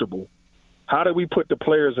most comfortable. How do we put the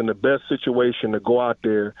players in the best situation to go out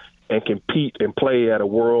there and compete and play at a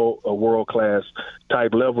world-class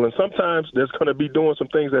type level? And sometimes there's going to be doing some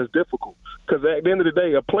things that's difficult. Because at the end of the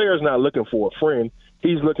day, a player's not looking for a friend.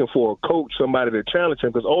 He's looking for a coach, somebody to challenge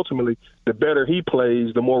him, because ultimately the better he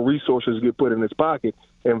plays, the more resources get put in his pocket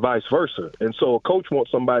and vice versa. And so a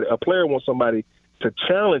player wants somebody to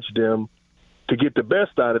challenge them to get the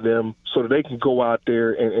best out of them so that they can go out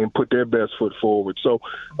there and put their best foot forward. So,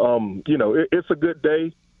 you know, it's a good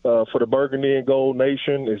day for the Burgundy and Gold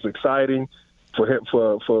Nation. It's exciting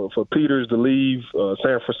for Peters to leave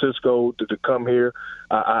San Francisco to come here.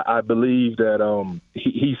 I believe that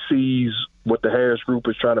he sees what the Harris Group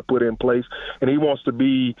is trying to put in place, and he wants to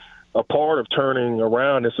be a part of turning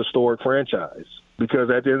around this historic franchise. Because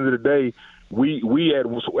at the end of the day, we at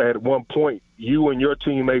one point, you and your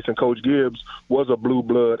teammates and Coach Gibbs was a blue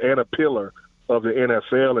blood and a pillar of the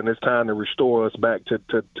NFL, and it's time to restore us back to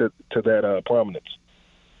that prominence.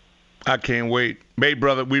 I can't wait. Hey,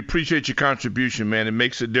 brother, we appreciate your contribution, man. It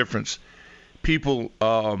makes a difference. People,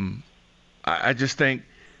 I just think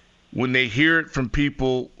when they hear it from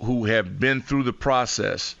people who have been through the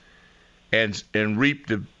process and reap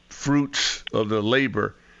the fruits of the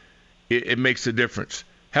labor, it makes a difference.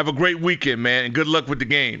 Have a great weekend, man, and good luck with the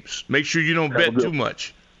games. Make sure you don't bet too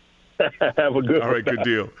much. Have a good one. All right, good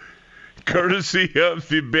deal. Courtesy of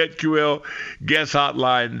the BetQL guest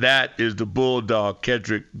hotline, that is the Bulldog,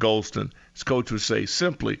 Kedric Golston. As Coach would say,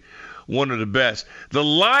 simply one of the best. The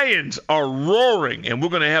Lions are roaring, and we're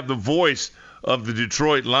going to have the voice of the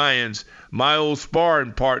Detroit Lions. My old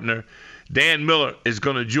sparring partner, Dan Miller, is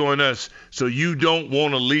going to join us, so you don't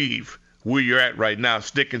want to leave where you're at right now.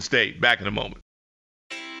 Stick and stay. Back in a moment.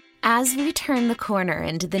 As we turn the corner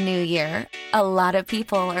into the new year, a lot of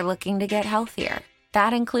people are looking to get healthier.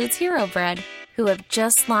 That includes Hero Bread, who have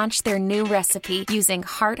just launched their new recipe using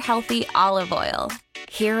heart-healthy olive oil.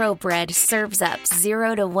 Hero Bread serves up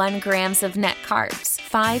 0 to 1 grams of net carbs,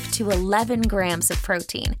 5 to 11 grams of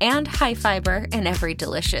protein, and high fiber in every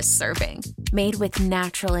delicious serving. Made with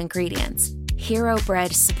natural ingredients, Hero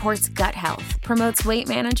Bread supports gut health, promotes weight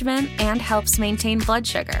management, and helps maintain blood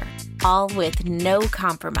sugar. All with no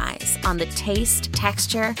compromise on the taste,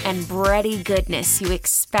 texture, and bready goodness you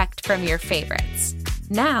expect from your favorites.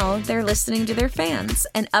 Now they're listening to their fans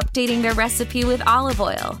and updating their recipe with olive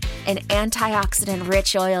oil, an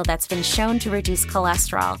antioxidant-rich oil that's been shown to reduce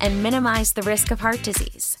cholesterol and minimize the risk of heart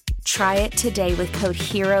disease. Try it today with code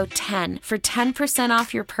HERO10 for 10%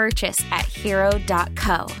 off your purchase at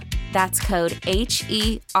hero.co. That's code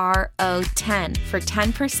HERO10 for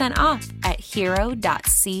 10% off at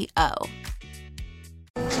hero.co.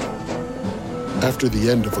 After the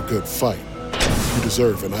end of a good fight, you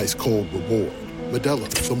deserve an ice-cold reward. Modelo,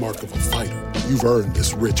 the mark of a fighter. You've earned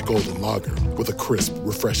this rich golden lager with a crisp,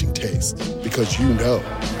 refreshing taste. Because you know,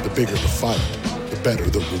 the bigger the fight, the better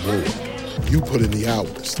the reward. You put in the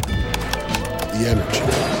hours, the energy,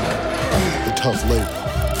 the tough labor.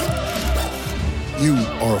 You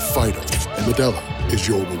are a fighter, and Modelo is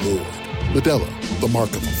your reward. Modelo, the mark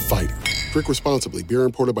of a fighter. Drink responsibly. Beer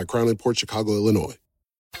imported by Crown Imports, Chicago, Illinois.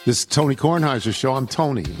 This is Tony Kornheiser's show. I'm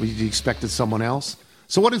Tony. You expected someone else?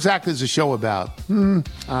 So what exactly is the show about?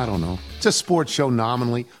 I don't know. It's a sports show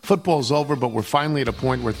nominally. Football's over, but we're finally at a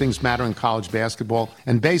point where things matter in college basketball,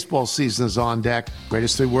 and baseball season is on deck.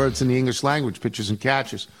 Greatest 3 words in the English language, pitchers and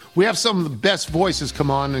catchers. We have some of the best voices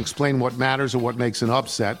come on and explain what matters or what makes an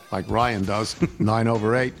upset, like Ryan does,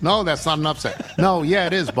 9/8. No, that's not an upset. No, yeah,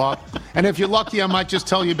 it is, Bob. And if you're lucky, I might just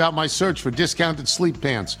tell you about my search for discounted sleep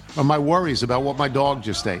pants or my worries about what my dog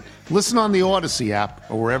just ate. Listen on the Odyssey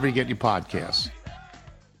app or wherever you get your podcasts.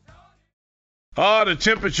 The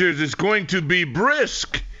temperatures is going to be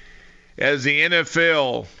brisk as the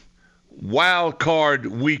NFL wild card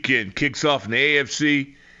weekend kicks off in the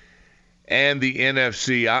AFC and the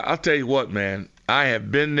NFC. I'll tell you what, man. I have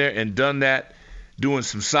been there and done that, doing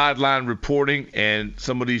some sideline reporting and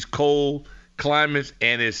some of these cold climates,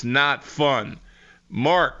 and it's not fun.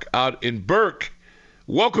 Mark out in Burke,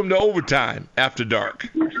 welcome to Overtime After Dark.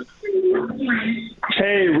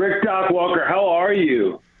 Hey, Rick Doc Walker, how are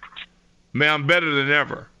you? Man, I'm better than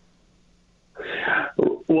ever.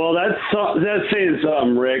 Well, that's saying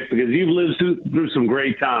something, Rick, because you've lived through some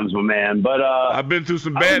great times, my man. But I've been through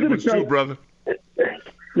some bad ones too, brother.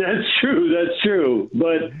 That's true.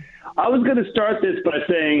 But I was going to start this by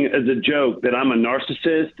saying, as a joke, that I'm a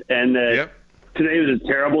narcissist and that today was a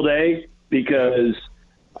terrible day because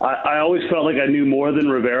I always felt like I knew more than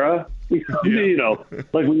Rivera. You know,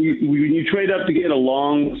 like when you trade up to get a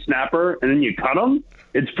long snapper and then you cut him,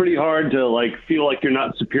 it's pretty hard to feel like you're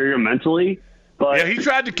not superior mentally. But yeah, he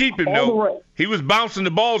tried to keep him though. He was bouncing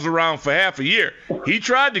the balls around for half a year. He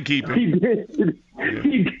tried to keep him. He did.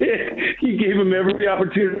 He gave him every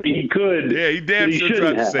opportunity he could. Yeah, he damn sure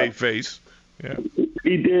tried to save face. Yeah,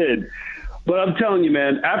 he did. But I'm telling you,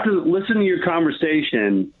 man, after listening to your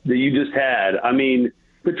conversation that you just had, I mean,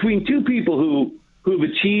 between two people who've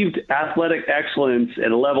achieved athletic excellence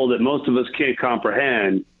at a level that most of us can't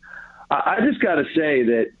comprehend, I just got to say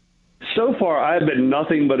that so far I've been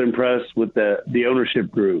nothing but impressed with the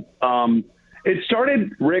ownership group. It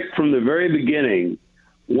started, Rick, from the very beginning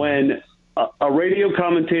when a radio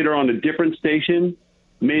commentator on a different station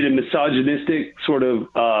made a misogynistic sort of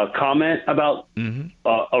comment about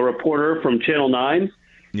a reporter from Channel 9.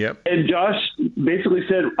 Yep. And Josh basically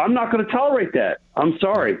said, I'm not going to tolerate that. I'm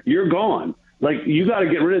sorry. You're gone. You got to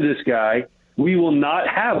get rid of this guy. We will not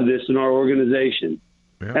have this in our organization.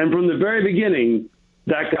 Yep. And from the very beginning,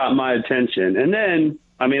 that got my attention. And then,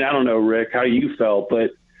 I mean, I don't know, Rick, how you felt,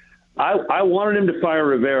 but I wanted him to fire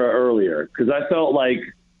Rivera earlier because I felt like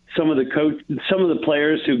some of the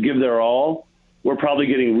players who give their all were probably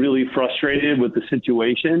getting really frustrated with the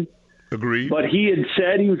situation. Agreed. But he had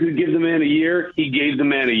said he was going to give the man a year. He gave the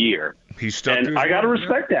man a year. He stuck. And I got to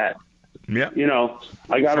respect that. Yeah. You know,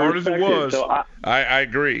 I got to respect it. So I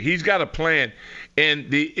agree. He's got a plan.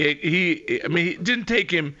 And it didn't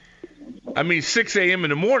take him, 6 a.m. in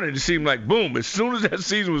the morning. It seemed like, boom, as soon as that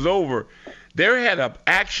season was over, they had an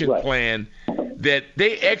action plan that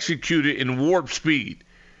they executed in warp speed.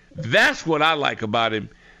 That's what I like about him.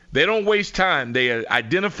 They don't waste time. They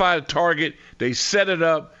identify a target, they set it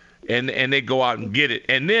up, and they go out and get it.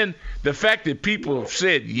 And then the fact that people have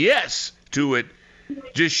said yes to it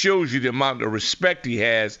just shows you the amount of respect he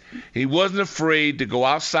has. He wasn't afraid to go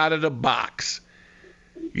outside of the box.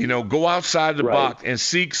 Go outside the box and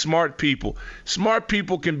seek smart people. Smart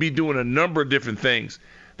people can be doing a number of different things.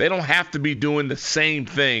 They don't have to be doing the same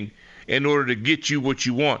thing in order to get you what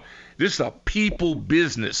you want. This is a people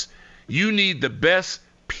business. You need the best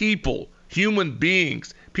people, human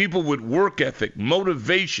beings, people with work ethic,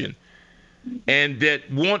 motivation, and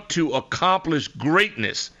that want to accomplish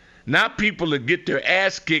greatness, not people that get their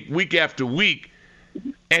ass kicked week after week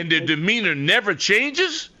and their demeanor never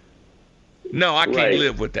changes. No, I can't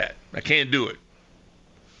live with that. I can't do it.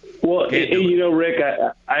 Well, you know, Rick,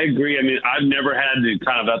 I agree. I mean, I've never had the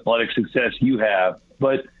kind of athletic success you have,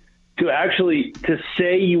 but to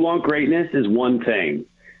say you want greatness is one thing,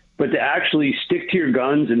 but to actually stick to your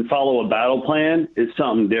guns and follow a battle plan is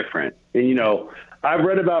something different. And, you know, I've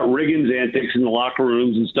read about Riggins' antics in the locker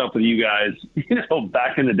rooms and stuff with you guys, you know,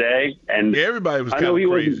 back in the day. And everybody was kind of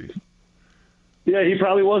crazy. Yeah, he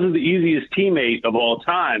probably wasn't the easiest teammate of all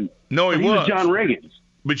time. No, he was John Riggins.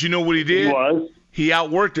 But you know what he did? He was. He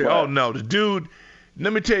outworked it. What? Oh, no. The dude,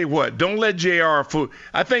 let me tell you what, don't let JR fool.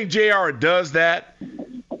 I think JR does that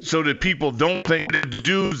so that people don't think that the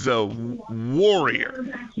dude's a warrior,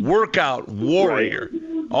 workout warrior,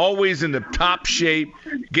 always in the top shape,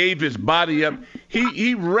 gave his body up.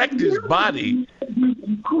 He wrecked his body,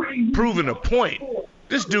 proving a point.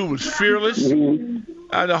 This dude was fearless. One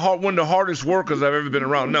of the hardest workers I've ever been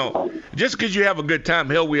around. No, just because you have a good time.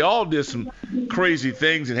 Hell, we all did some crazy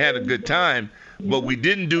things and had a good time, but we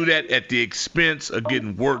didn't do that at the expense of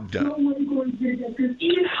getting work done.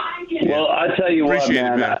 Well, I tell you what,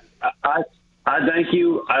 man. I thank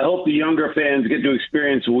you. I hope the younger fans get to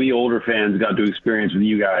experience what we older fans got to experience with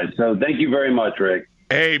you guys. So thank you very much, Rick.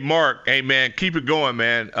 Hey, Mark. Hey, man, keep it going,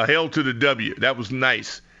 man. A hell to the W. That was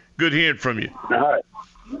nice. Good hearing from you. All right.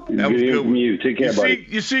 That was good. From you. Take care, buddy.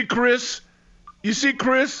 You see, Chris?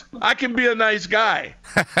 I can be a nice guy.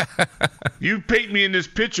 You paint me in this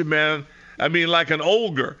picture, man. I mean, like an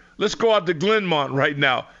ogre. Let's go out to Glenmont right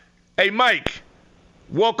now. Hey, Mike,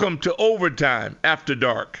 welcome to Overtime After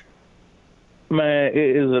Dark. Man, it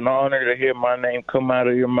is an honor to hear my name come out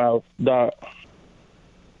of your mouth, Doc.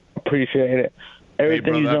 Appreciate it.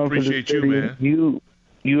 Everything hey, brother, you've done I appreciate for the you, city, man.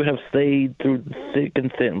 You have stayed through the thick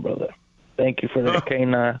and thin, brother. Thank you for that,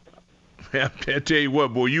 K9. I tell you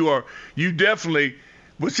what, boy, you definitely.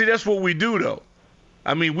 But see, that's what we do, though.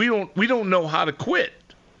 I mean, we don't know how to quit.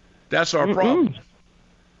 That's our problem.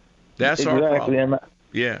 That's our problem.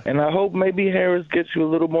 And I hope maybe Harris gets you a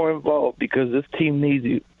little more involved because this team needs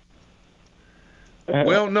you.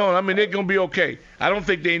 Well, no, I mean, they're going to be okay. I don't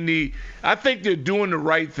think they need – I think they're doing the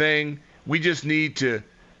right thing. We just need to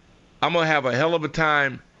 – I'm going to have a hell of a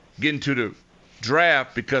time getting to the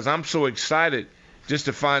draft because I'm so excited just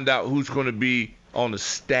to find out who's going to be on the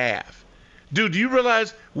staff. Dude, do you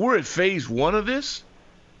realize we're at phase 1 of this?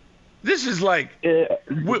 This is like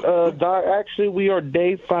Doc, actually, we are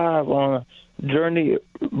day 5 on a journey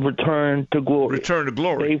return to glory. Return to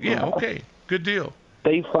glory. Yeah, okay. Good deal.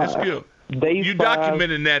 Day 5. That's good. You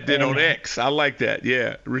documenting that then on X. I like that.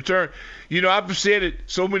 Yeah. Return. You know, I've said it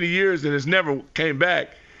so many years and it's never came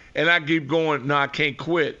back. And I keep going, no, I can't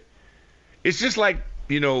quit. It's just like,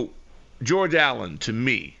 you know, George Allen to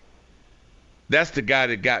me. That's the guy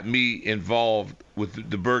that got me involved with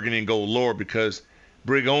the Burgundy and Gold lore because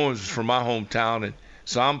Brig Owens is from my hometown. And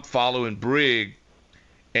so I'm following Brig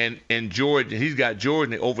and George. And he's got George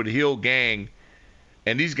and the Over the Hill gang.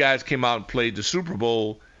 And these guys came out and played the Super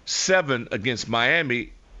Bowl 7 against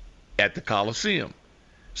Miami at the Coliseum.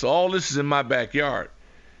 So all this is in my backyard.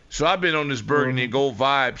 So I've been on this Burgundy and Gold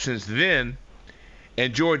vibe since then.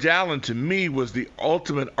 And George Allen, to me, was the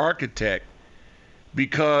ultimate architect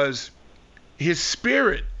because his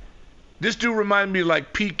spirit, this dude reminded me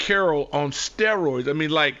like Pete Carroll on steroids. I mean,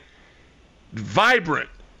 like vibrant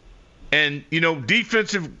and, you know,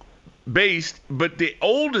 defensive based, but the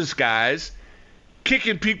oldest guys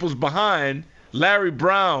kicking people's behind. Larry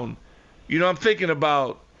Brown, you know, I'm thinking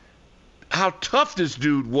about how tough this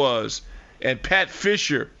dude was, and Pat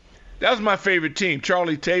Fisher. That was my favorite team,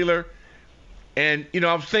 Charlie Taylor. And, you know,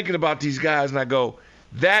 I was thinking about these guys, and I go,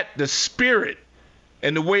 the spirit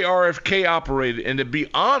and the way RFK operated, and to be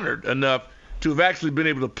honored enough to have actually been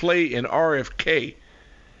able to play in RFK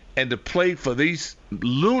and to play for these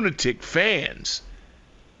lunatic fans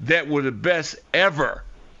that were the best ever.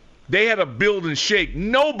 They had a building shake.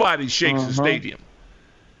 Nobody shakes the stadium.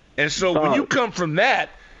 And so when you come from that,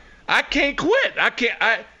 I can't quit.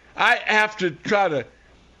 I have to try to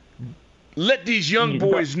let these young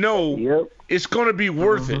boys know it's going to be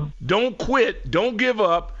worth it. Don't quit. Don't give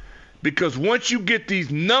up. Because once you get these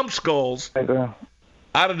numbskulls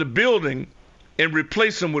out of the building and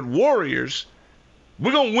replace them with warriors,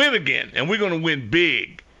 we're going to win again. And we're going to win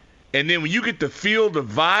big. And then when you get to feel the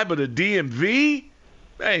vibe of the DMV,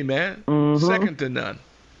 hey, man, second to none.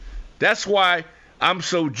 That's why I'm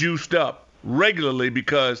so juiced up regularly,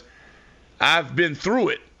 because I've been through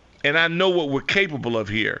it, and I know what we're capable of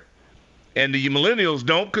here. And the millennials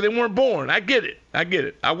don't, because they weren't born. I get it.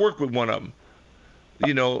 I work with one of them. Doc,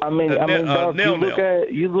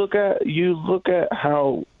 you look at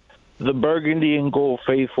how the burgundy and gold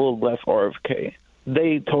faithful left RFK.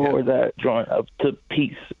 They tore that joint up to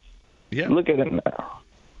pieces. Yeah. Look at it now.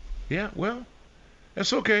 Yeah, well,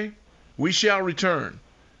 that's okay. We shall return.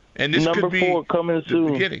 And this Number could be 4 coming the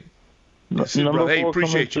soon. beginning. Number 4 hey,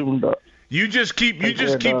 appreciate you. coming soon, Doc. You just keep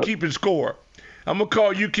keeping score. I'm gonna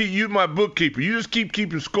call you. You my bookkeeper. You just keep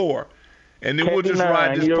keeping score, and then we'll just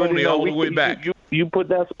ride this pony all the way back. You put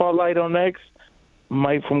that spotlight on next.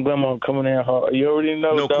 Mike from Glenmont coming in hard. You already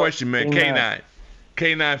know. No Doc. question, man.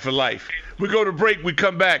 K9 for life. We go to break. We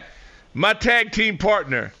come back. My tag team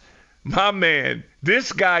partner, my man.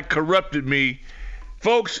 This guy corrupted me,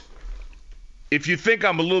 folks. If you think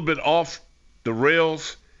I'm a little bit off the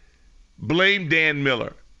rails, blame Dan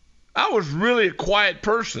Miller. I was really a quiet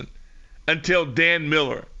person until Dan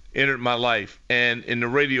Miller entered my life and in the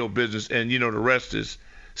radio business, and the rest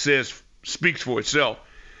speaks for itself.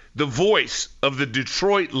 The voice of the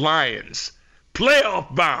Detroit Lions,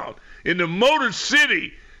 playoff bound in the Motor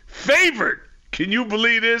City, favored. Can you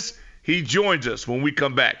believe this? He joins us when we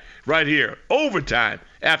come back right here. Overtime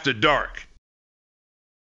After Dark.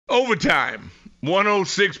 Overtime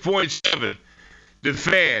 106.7. The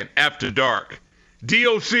Fan After Dark.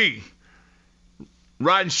 DOC.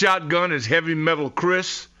 Riding shotgun is Heavy Metal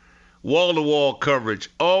Chris. Wall-to-wall coverage,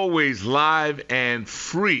 always live and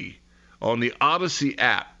free on the Odyssey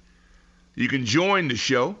app. You can join the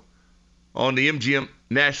show on the MGM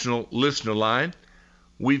National Listener Line.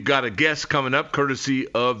 We've got a guest coming up, courtesy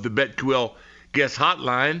of the BetQL Guest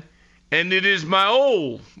Hotline, and it is my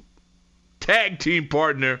old tag team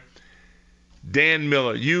partner, Dan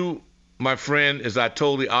Miller. You, my friend, as I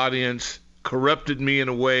told the audience, corrupted me in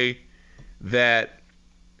a way that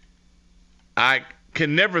I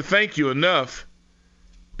can never thank you enough,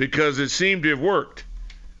 because it seemed to have worked.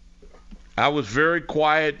 I was very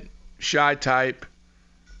quiet, shy type,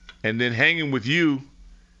 and then hanging with you,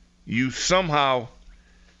 you somehow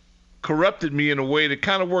corrupted me in a way that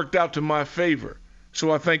kind of worked out to my favor.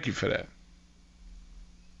 So I thank you for that.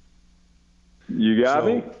 You got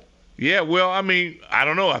me? Yeah, well, I mean, I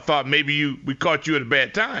don't know. I thought maybe we caught you at a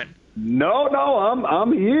bad time. No,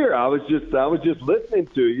 I'm here. I was just listening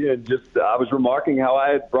to you, and I was remarking how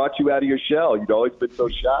I had brought you out of your shell. You'd always been so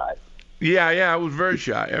shy. Yeah, I was very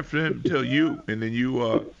shy until you, and then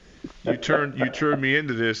you turned me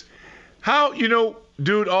into this. How,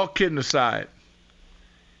 dude, all kidding aside,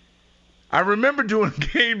 I remember doing a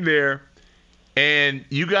game there, and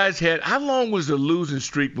you guys had, how long was the losing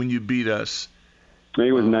streak when you beat us? I think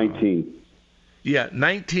it was 19. Yeah,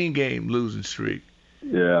 19-game losing streak.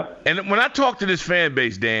 Yeah. And when I talk to this fan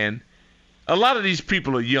base, Dan, a lot of these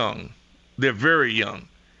people are young. They're very young.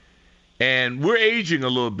 And we're aging a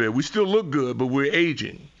little bit. We still look good, but we're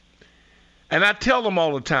aging. And I tell them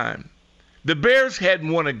all the time, the Bears hadn't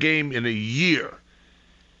won a game in a year.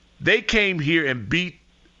 They came here and beat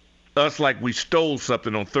us like we stole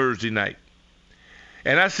something on Thursday night.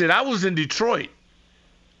 And I said, I was in Detroit,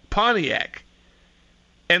 Pontiac,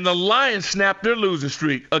 and the Lions snapped their losing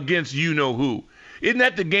streak against you-know-who. Isn't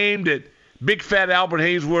that the game that big fat Albert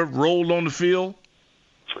Haynesworth rolled on the field?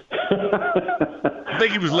 I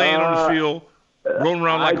think he was laying on the field, rolling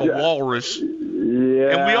around like a walrus. Yeah.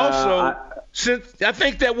 And we also, I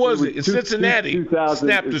think that was it in Cincinnati,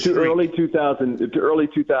 snapped the streak. Early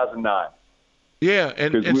 2009. Yeah,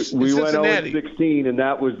 and we went Cincinnati. 0-16, and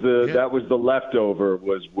that was the leftover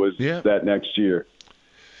was that next year.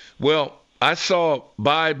 Well, I saw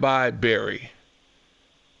Bye Bye Barry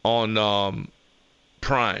on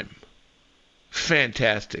Prime.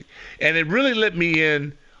 Fantastic. And it really let me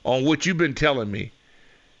in on what you've been telling me.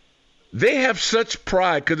 They have such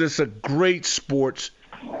pride because it's a great sports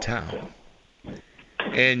town.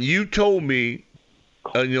 And you told me,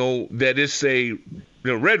 that it's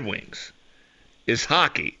Red Wings. It's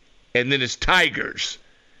hockey. And then it's Tigers.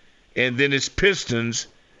 And then it's Pistons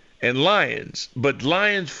and Lions. But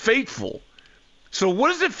Lions faithful. So what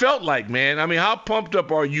does it felt like, man? I mean, how pumped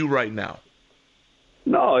up are you right now?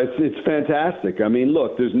 No, it's fantastic. I mean,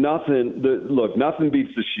 look, there's nothing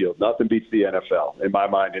beats the Shield. Nothing beats the NFL, in my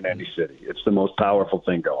mind, in any city. It's the most powerful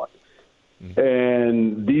thing going. Mm-hmm.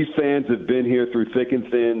 And these fans have been here through thick and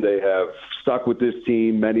thin. They have stuck with this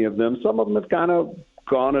team, many of them. Some of them have kind of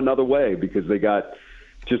gone another way because they got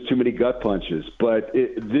just too many gut punches. But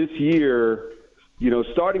this year,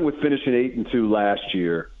 starting with finishing 8-2 last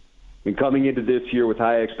year, and coming into this year with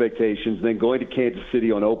high expectations, then going to Kansas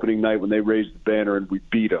City on opening night when they raised the banner and we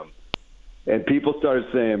beat them. And people started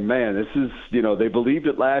saying, man, this is, they believed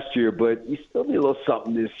it last year, but you still need a little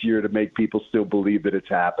something this year to make people still believe that it's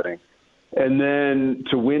happening. And then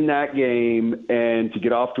to win that game and to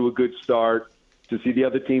get off to a good start, to see the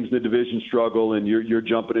other teams in the division struggle and you're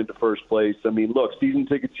jumping into first place. I mean, look, season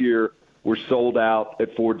tickets here were sold out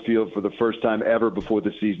at Ford Field for the first time ever before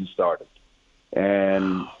the season started.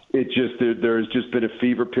 And there's just been a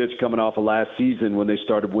fever pitch coming off of last season when they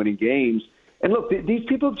started winning games. And look, these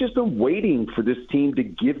people have just been waiting for this team to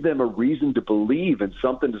give them a reason to believe and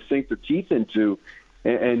something to sink their teeth into.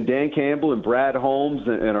 And Dan Campbell and Brad Holmes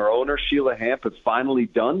and our owner, Sheila Hamp, have finally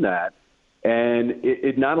done that. And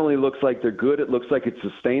it not only looks like they're good, it looks like it's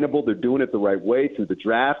sustainable. They're doing it the right way through the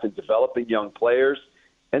draft and developing young players.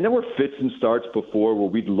 And there were fits and starts before where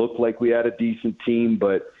we'd look like we had a decent team,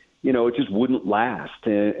 but, it just wouldn't last.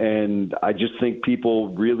 And I just think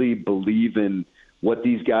people really believe in what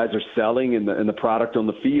these guys are selling and the product on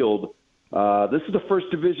the field. This is the first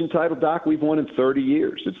division title, Doc, we've won in 30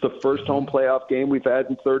 years. It's the first home playoff game we've had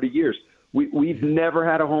in 30 years. We've never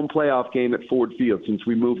had a home playoff game at Ford Field since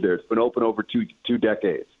we moved there. It's been open over two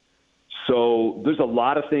decades. So there's a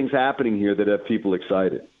lot of things happening here that have people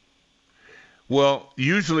excited. Well,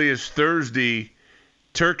 usually it's Thursday,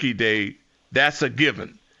 Turkey Day. That's a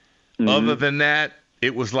given. Mm-hmm. Other than that,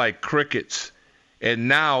 it was like crickets. And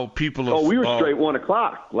now people are. Oh, we were straight 1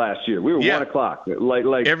 o'clock last year. We were 1 o'clock,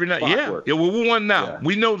 like every night. Clockwork. Yeah, we're one now. Yeah.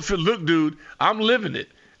 We know. Look, dude, I'm living it.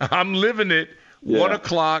 1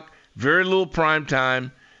 o'clock, very little prime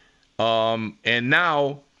time, and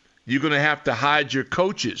now you're gonna have to hide your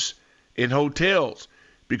coaches in hotels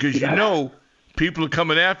because people are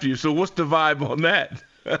coming after you. So what's the vibe on that?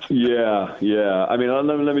 Yeah. I mean,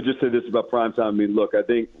 let me just say this about prime time. I mean, look, I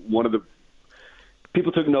think one of the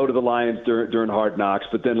people took note of the Lions during Hard Knocks,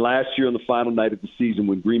 but then last year on the final night of the season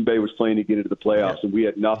when Green Bay was playing to get into the playoffs and we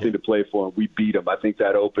had nothing to play for and we beat them, I think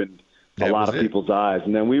that opened a lot of people's eyes.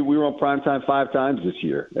 And then we were on primetime 5 times this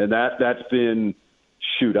year, and that's been,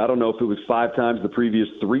 I don't know if it was 5 times the previous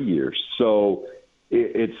 3 years. So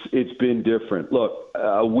it's been different. Look,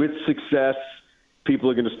 with success, people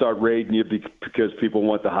are going to start raiding you because people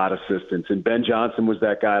want the hot assistants. And Ben Johnson was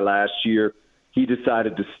that guy last year. He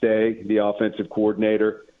decided to stay the offensive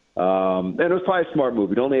coordinator. And it was probably a smart move.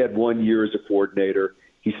 He'd only had 1 year as a coordinator.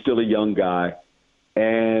 He's still a young guy.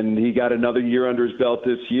 And he got another year under his belt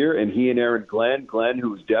this year. And he and Aaron Glenn,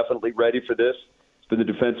 who's definitely ready for this, has been the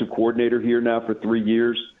defensive coordinator here now for 3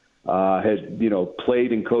 years, has,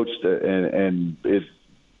 played and coached and is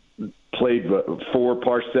played for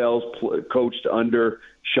Parcells, coached under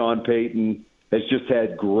Sean Payton, has just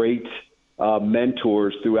had great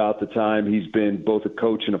mentors throughout the time he's been both a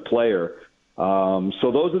coach and a player. So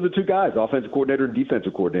those are the two guys, offensive coordinator and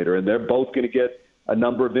defensive coordinator, and they're both going to get a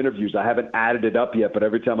number of interviews. I haven't added it up yet, but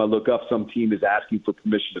every time I look up, some team is asking for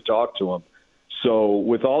permission to talk to them. So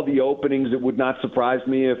with all the openings, it would not surprise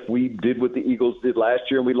me if we did what the Eagles did last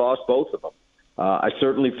year and we lost both of them. I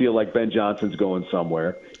certainly feel like Ben Johnson's going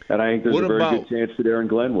somewhere, and I think there's a very good chance that Aaron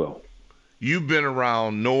Glenn will. You've been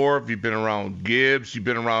around Norv, you've been around Gibbs, you've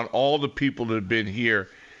been around all the people that have been here.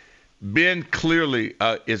 Ben clearly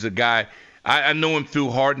is a guy, I know him through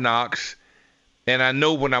Hard Knocks, and I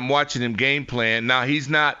know when I'm watching him game plan, now he's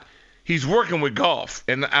working with golf,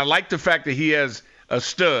 and I like the fact that he has a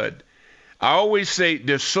stud. I always say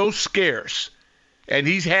they're so scarce, and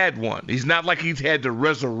he's had one. He's not like he's had to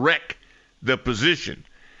resurrect the position,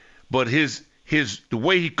 but the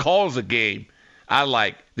way he calls a game, I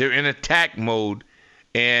like. They're in attack mode,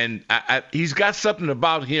 and he's got something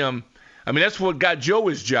about him. I mean, that's what got Joe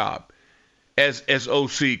his job as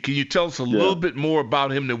OC. Can you tell us a little bit more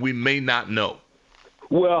about him that we may not know?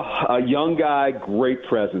 Well, a young guy, great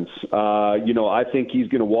presence. I think he's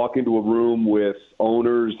going to walk into a room with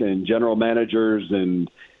owners and general managers and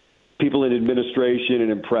people in administration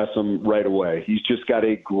and impress them right away. He's just got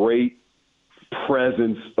a great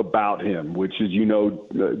presence about him, which is,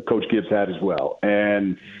 Coach Gibbs had as well.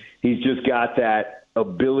 And he's just got that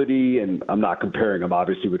ability, and I'm not comparing him,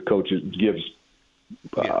 obviously, with Coach Gibbs'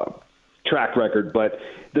 track record, but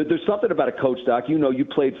there's something about a coach, Doc. You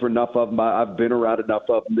played for enough of them. I've been around enough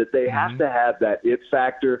of them that they have to have that it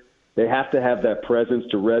factor. They have to have that presence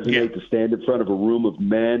to resonate, to stand in front of a room of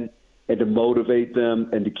men and to motivate them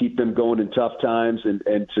and to keep them going in tough times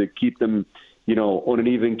and to keep them on an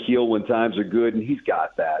even keel when times are good, and he's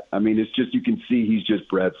got that. I mean, it's just, you can see he's just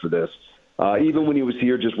bred for this. Even when he was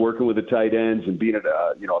here just working with the tight ends and being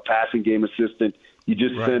a passing game assistant, you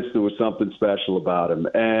just sensed there was something special about him.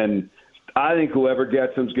 And I think whoever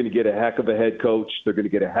gets him is going to get a heck of a head coach. They're going to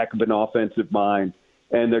get a heck of an offensive mind,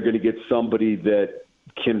 and they're going to get somebody that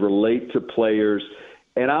can relate to players.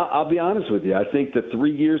 And I'll be honest with you. I think the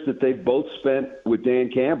 3 years that they've both spent with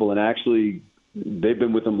Dan Campbell, and actually they've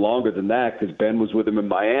been with him longer than that because Ben was with him in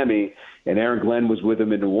Miami and Aaron Glenn was with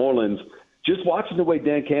him in New Orleans. Just watching the way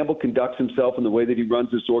Dan Campbell conducts himself and the way that he runs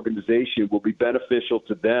this organization will be beneficial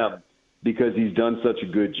to them because he's done such a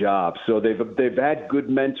good job. So they've had good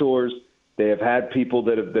mentors. They have had people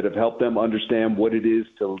that have helped them understand what it is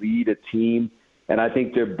to lead a team. And I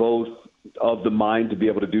think they're both of the mind to be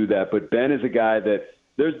able to do that. But Ben is a guy that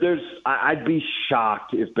I'd be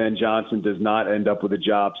shocked if Ben Johnson does not end up with a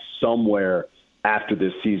job somewhere after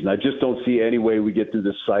this season. I just don't see any way we get through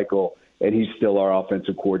this cycle and he's still our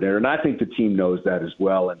offensive coordinator. And I think the team knows that as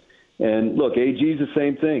well. And look, AG's the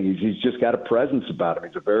same thing. He's just got a presence about him.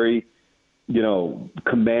 He's a very,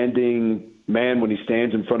 commanding man when he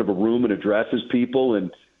stands in front of a room and addresses people.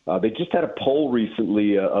 And they just had a poll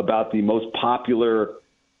recently about the most popular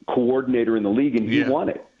coordinator in the league, and he won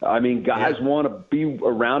it. I mean, guys want to be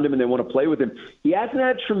around him and they want to play with him. He hasn't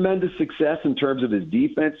had tremendous success in terms of his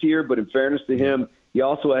defense here, but in fairness to him, he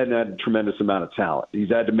also hadn't had a tremendous amount of talent. He's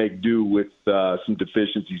had to make do with some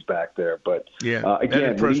deficiencies back there. But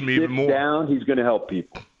again, when he sits down, he's going to help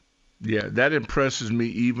people. Yeah, that impresses me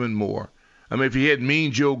even more. I mean, if he had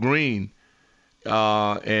Mean Joe Green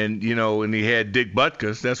and he had Dick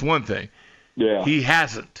Butkus, that's one thing. Yeah. He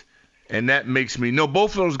hasn't. And that makes me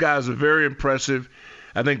both of those guys are very impressive.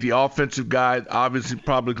 I think the offensive guy obviously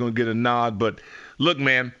probably going to get a nod. But look,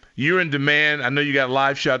 man, you're in demand. I know you got a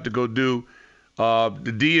live shot to go do. The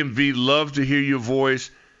DMV loves to hear your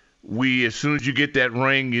voice. As soon as you get that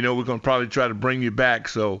ring, we're going to probably try to bring you back.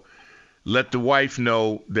 So let the wife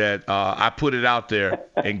know that I put it out there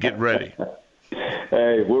and get ready.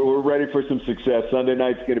 Hey, we're ready for some success. Sunday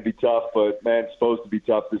night's going to be tough, but, man, it's supposed to be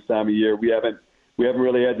tough this time of year. We haven't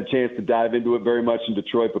really had the chance to dive into it very much in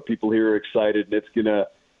Detroit, but people here are excited, and it's going to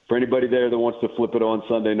 – for anybody there that wants to flip it on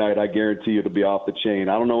Sunday night, I guarantee you it'll be off the chain.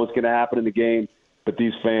 I don't know what's going to happen in the game, but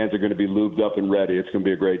these fans are going to be lubed up and ready. It's going to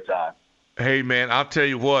be a great time. Hey, man, I'll tell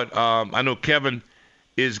you what. I know Kevin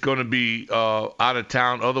is going to be out of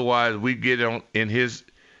town. Otherwise, we'd get in his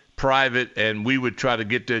private, and we would try to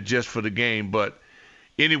get there just for the game. But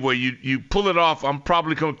anyway, you pull it off. I'm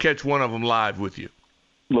probably going to catch one of them live with you.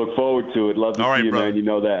 Look forward to it. Love to see you, brother. Man. You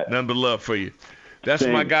know that. Nothing but love for you. That's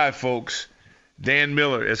my guy, folks. Dan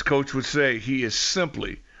Miller, as Coach would say, he is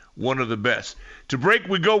simply one of the best. To break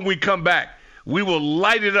we go. When we come back, we will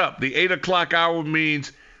light it up. The 8 o'clock hour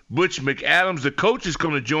means Butch McAdams. The coach is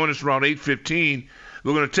going to join us around 8:15.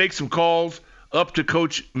 We're going to take some calls up to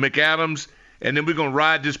Coach McAdams, and then we're going to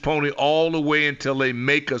ride this pony all the way until they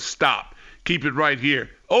make a stop. Keep it right here.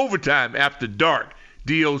 Overtime After Dark,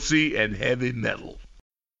 DOC and Heavy Metal.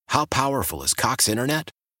 How powerful is Cox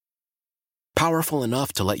Internet? Powerful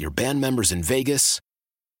enough to let your band members in Vegas,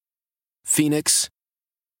 Phoenix,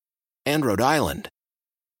 and Rhode Island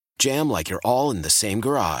jam like you're all in the same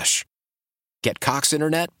garage. Get Cox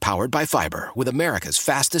Internet powered by fiber with America's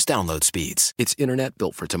fastest download speeds. It's internet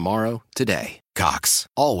built for tomorrow, today. Cox,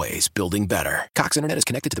 always building better. Cox Internet is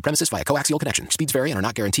connected to the premises via coaxial connection. Speeds vary and are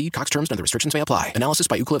not guaranteed. Cox terms and other restrictions may apply. Analysis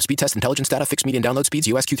by Ookla of Speed Test Intelligence Data. Fixed median download speeds.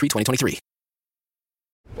 US Q3 2023.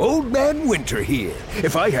 Old Man Winter here.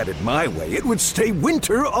 If I had it my way, it would stay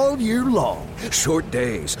winter all year long. Short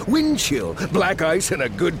days, wind chill, black ice, and a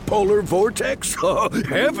good polar vortex. Oh,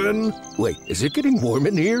 heaven. Wait, is it getting warm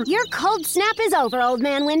in here? Your cold snap is over, Old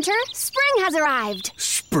Man Winter. Spring has arrived.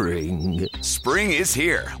 Spring. Spring is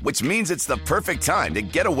here, which means it's the perfect time to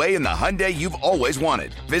get away in the Hyundai you've always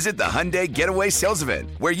wanted. Visit the Hyundai Getaway Sales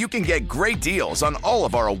Event, where you can get great deals on all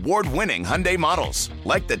of our award-winning Hyundai models,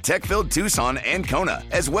 like the tech-filled Tucson and Kona,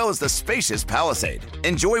 as well as the spacious Palisade.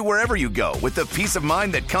 Enjoy wherever you go with the peace of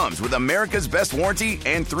mind that comes with America's best warranty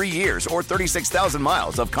and 3 years or 36,000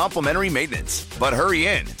 miles of complimentary maintenance. But hurry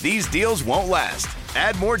in, these deals won't last.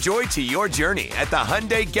 Add more joy to your journey at the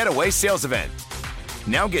Hyundai Getaway Sales Event.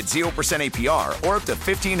 Now get 0% APR or up to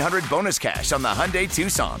 $1,500 bonus cash on the Hyundai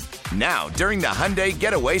Tucson. Now, during the Hyundai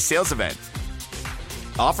Getaway Sales Event.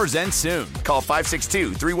 Offers end soon. Call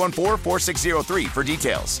 562-314-4603 for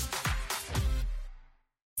details.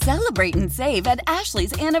 Celebrate and save at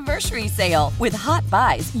Ashley's Anniversary Sale. With Hot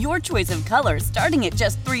Buys, your choice of colors starting at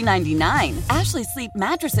just $3.99. Ashley Sleep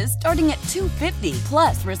mattresses starting at $2.50.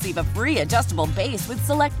 Plus, receive a free adjustable base with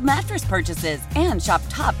select mattress purchases. And shop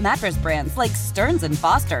top mattress brands like Stearns &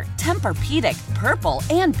 Foster, Tempur-Pedic, Purple,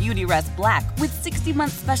 and Beautyrest Black with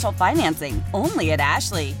 60-month special financing. Only at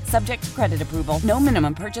Ashley. Subject to credit approval. No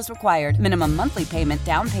minimum purchase required. Minimum monthly payment,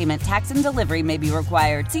 down payment, tax, and delivery may be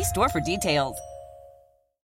required. See store for details.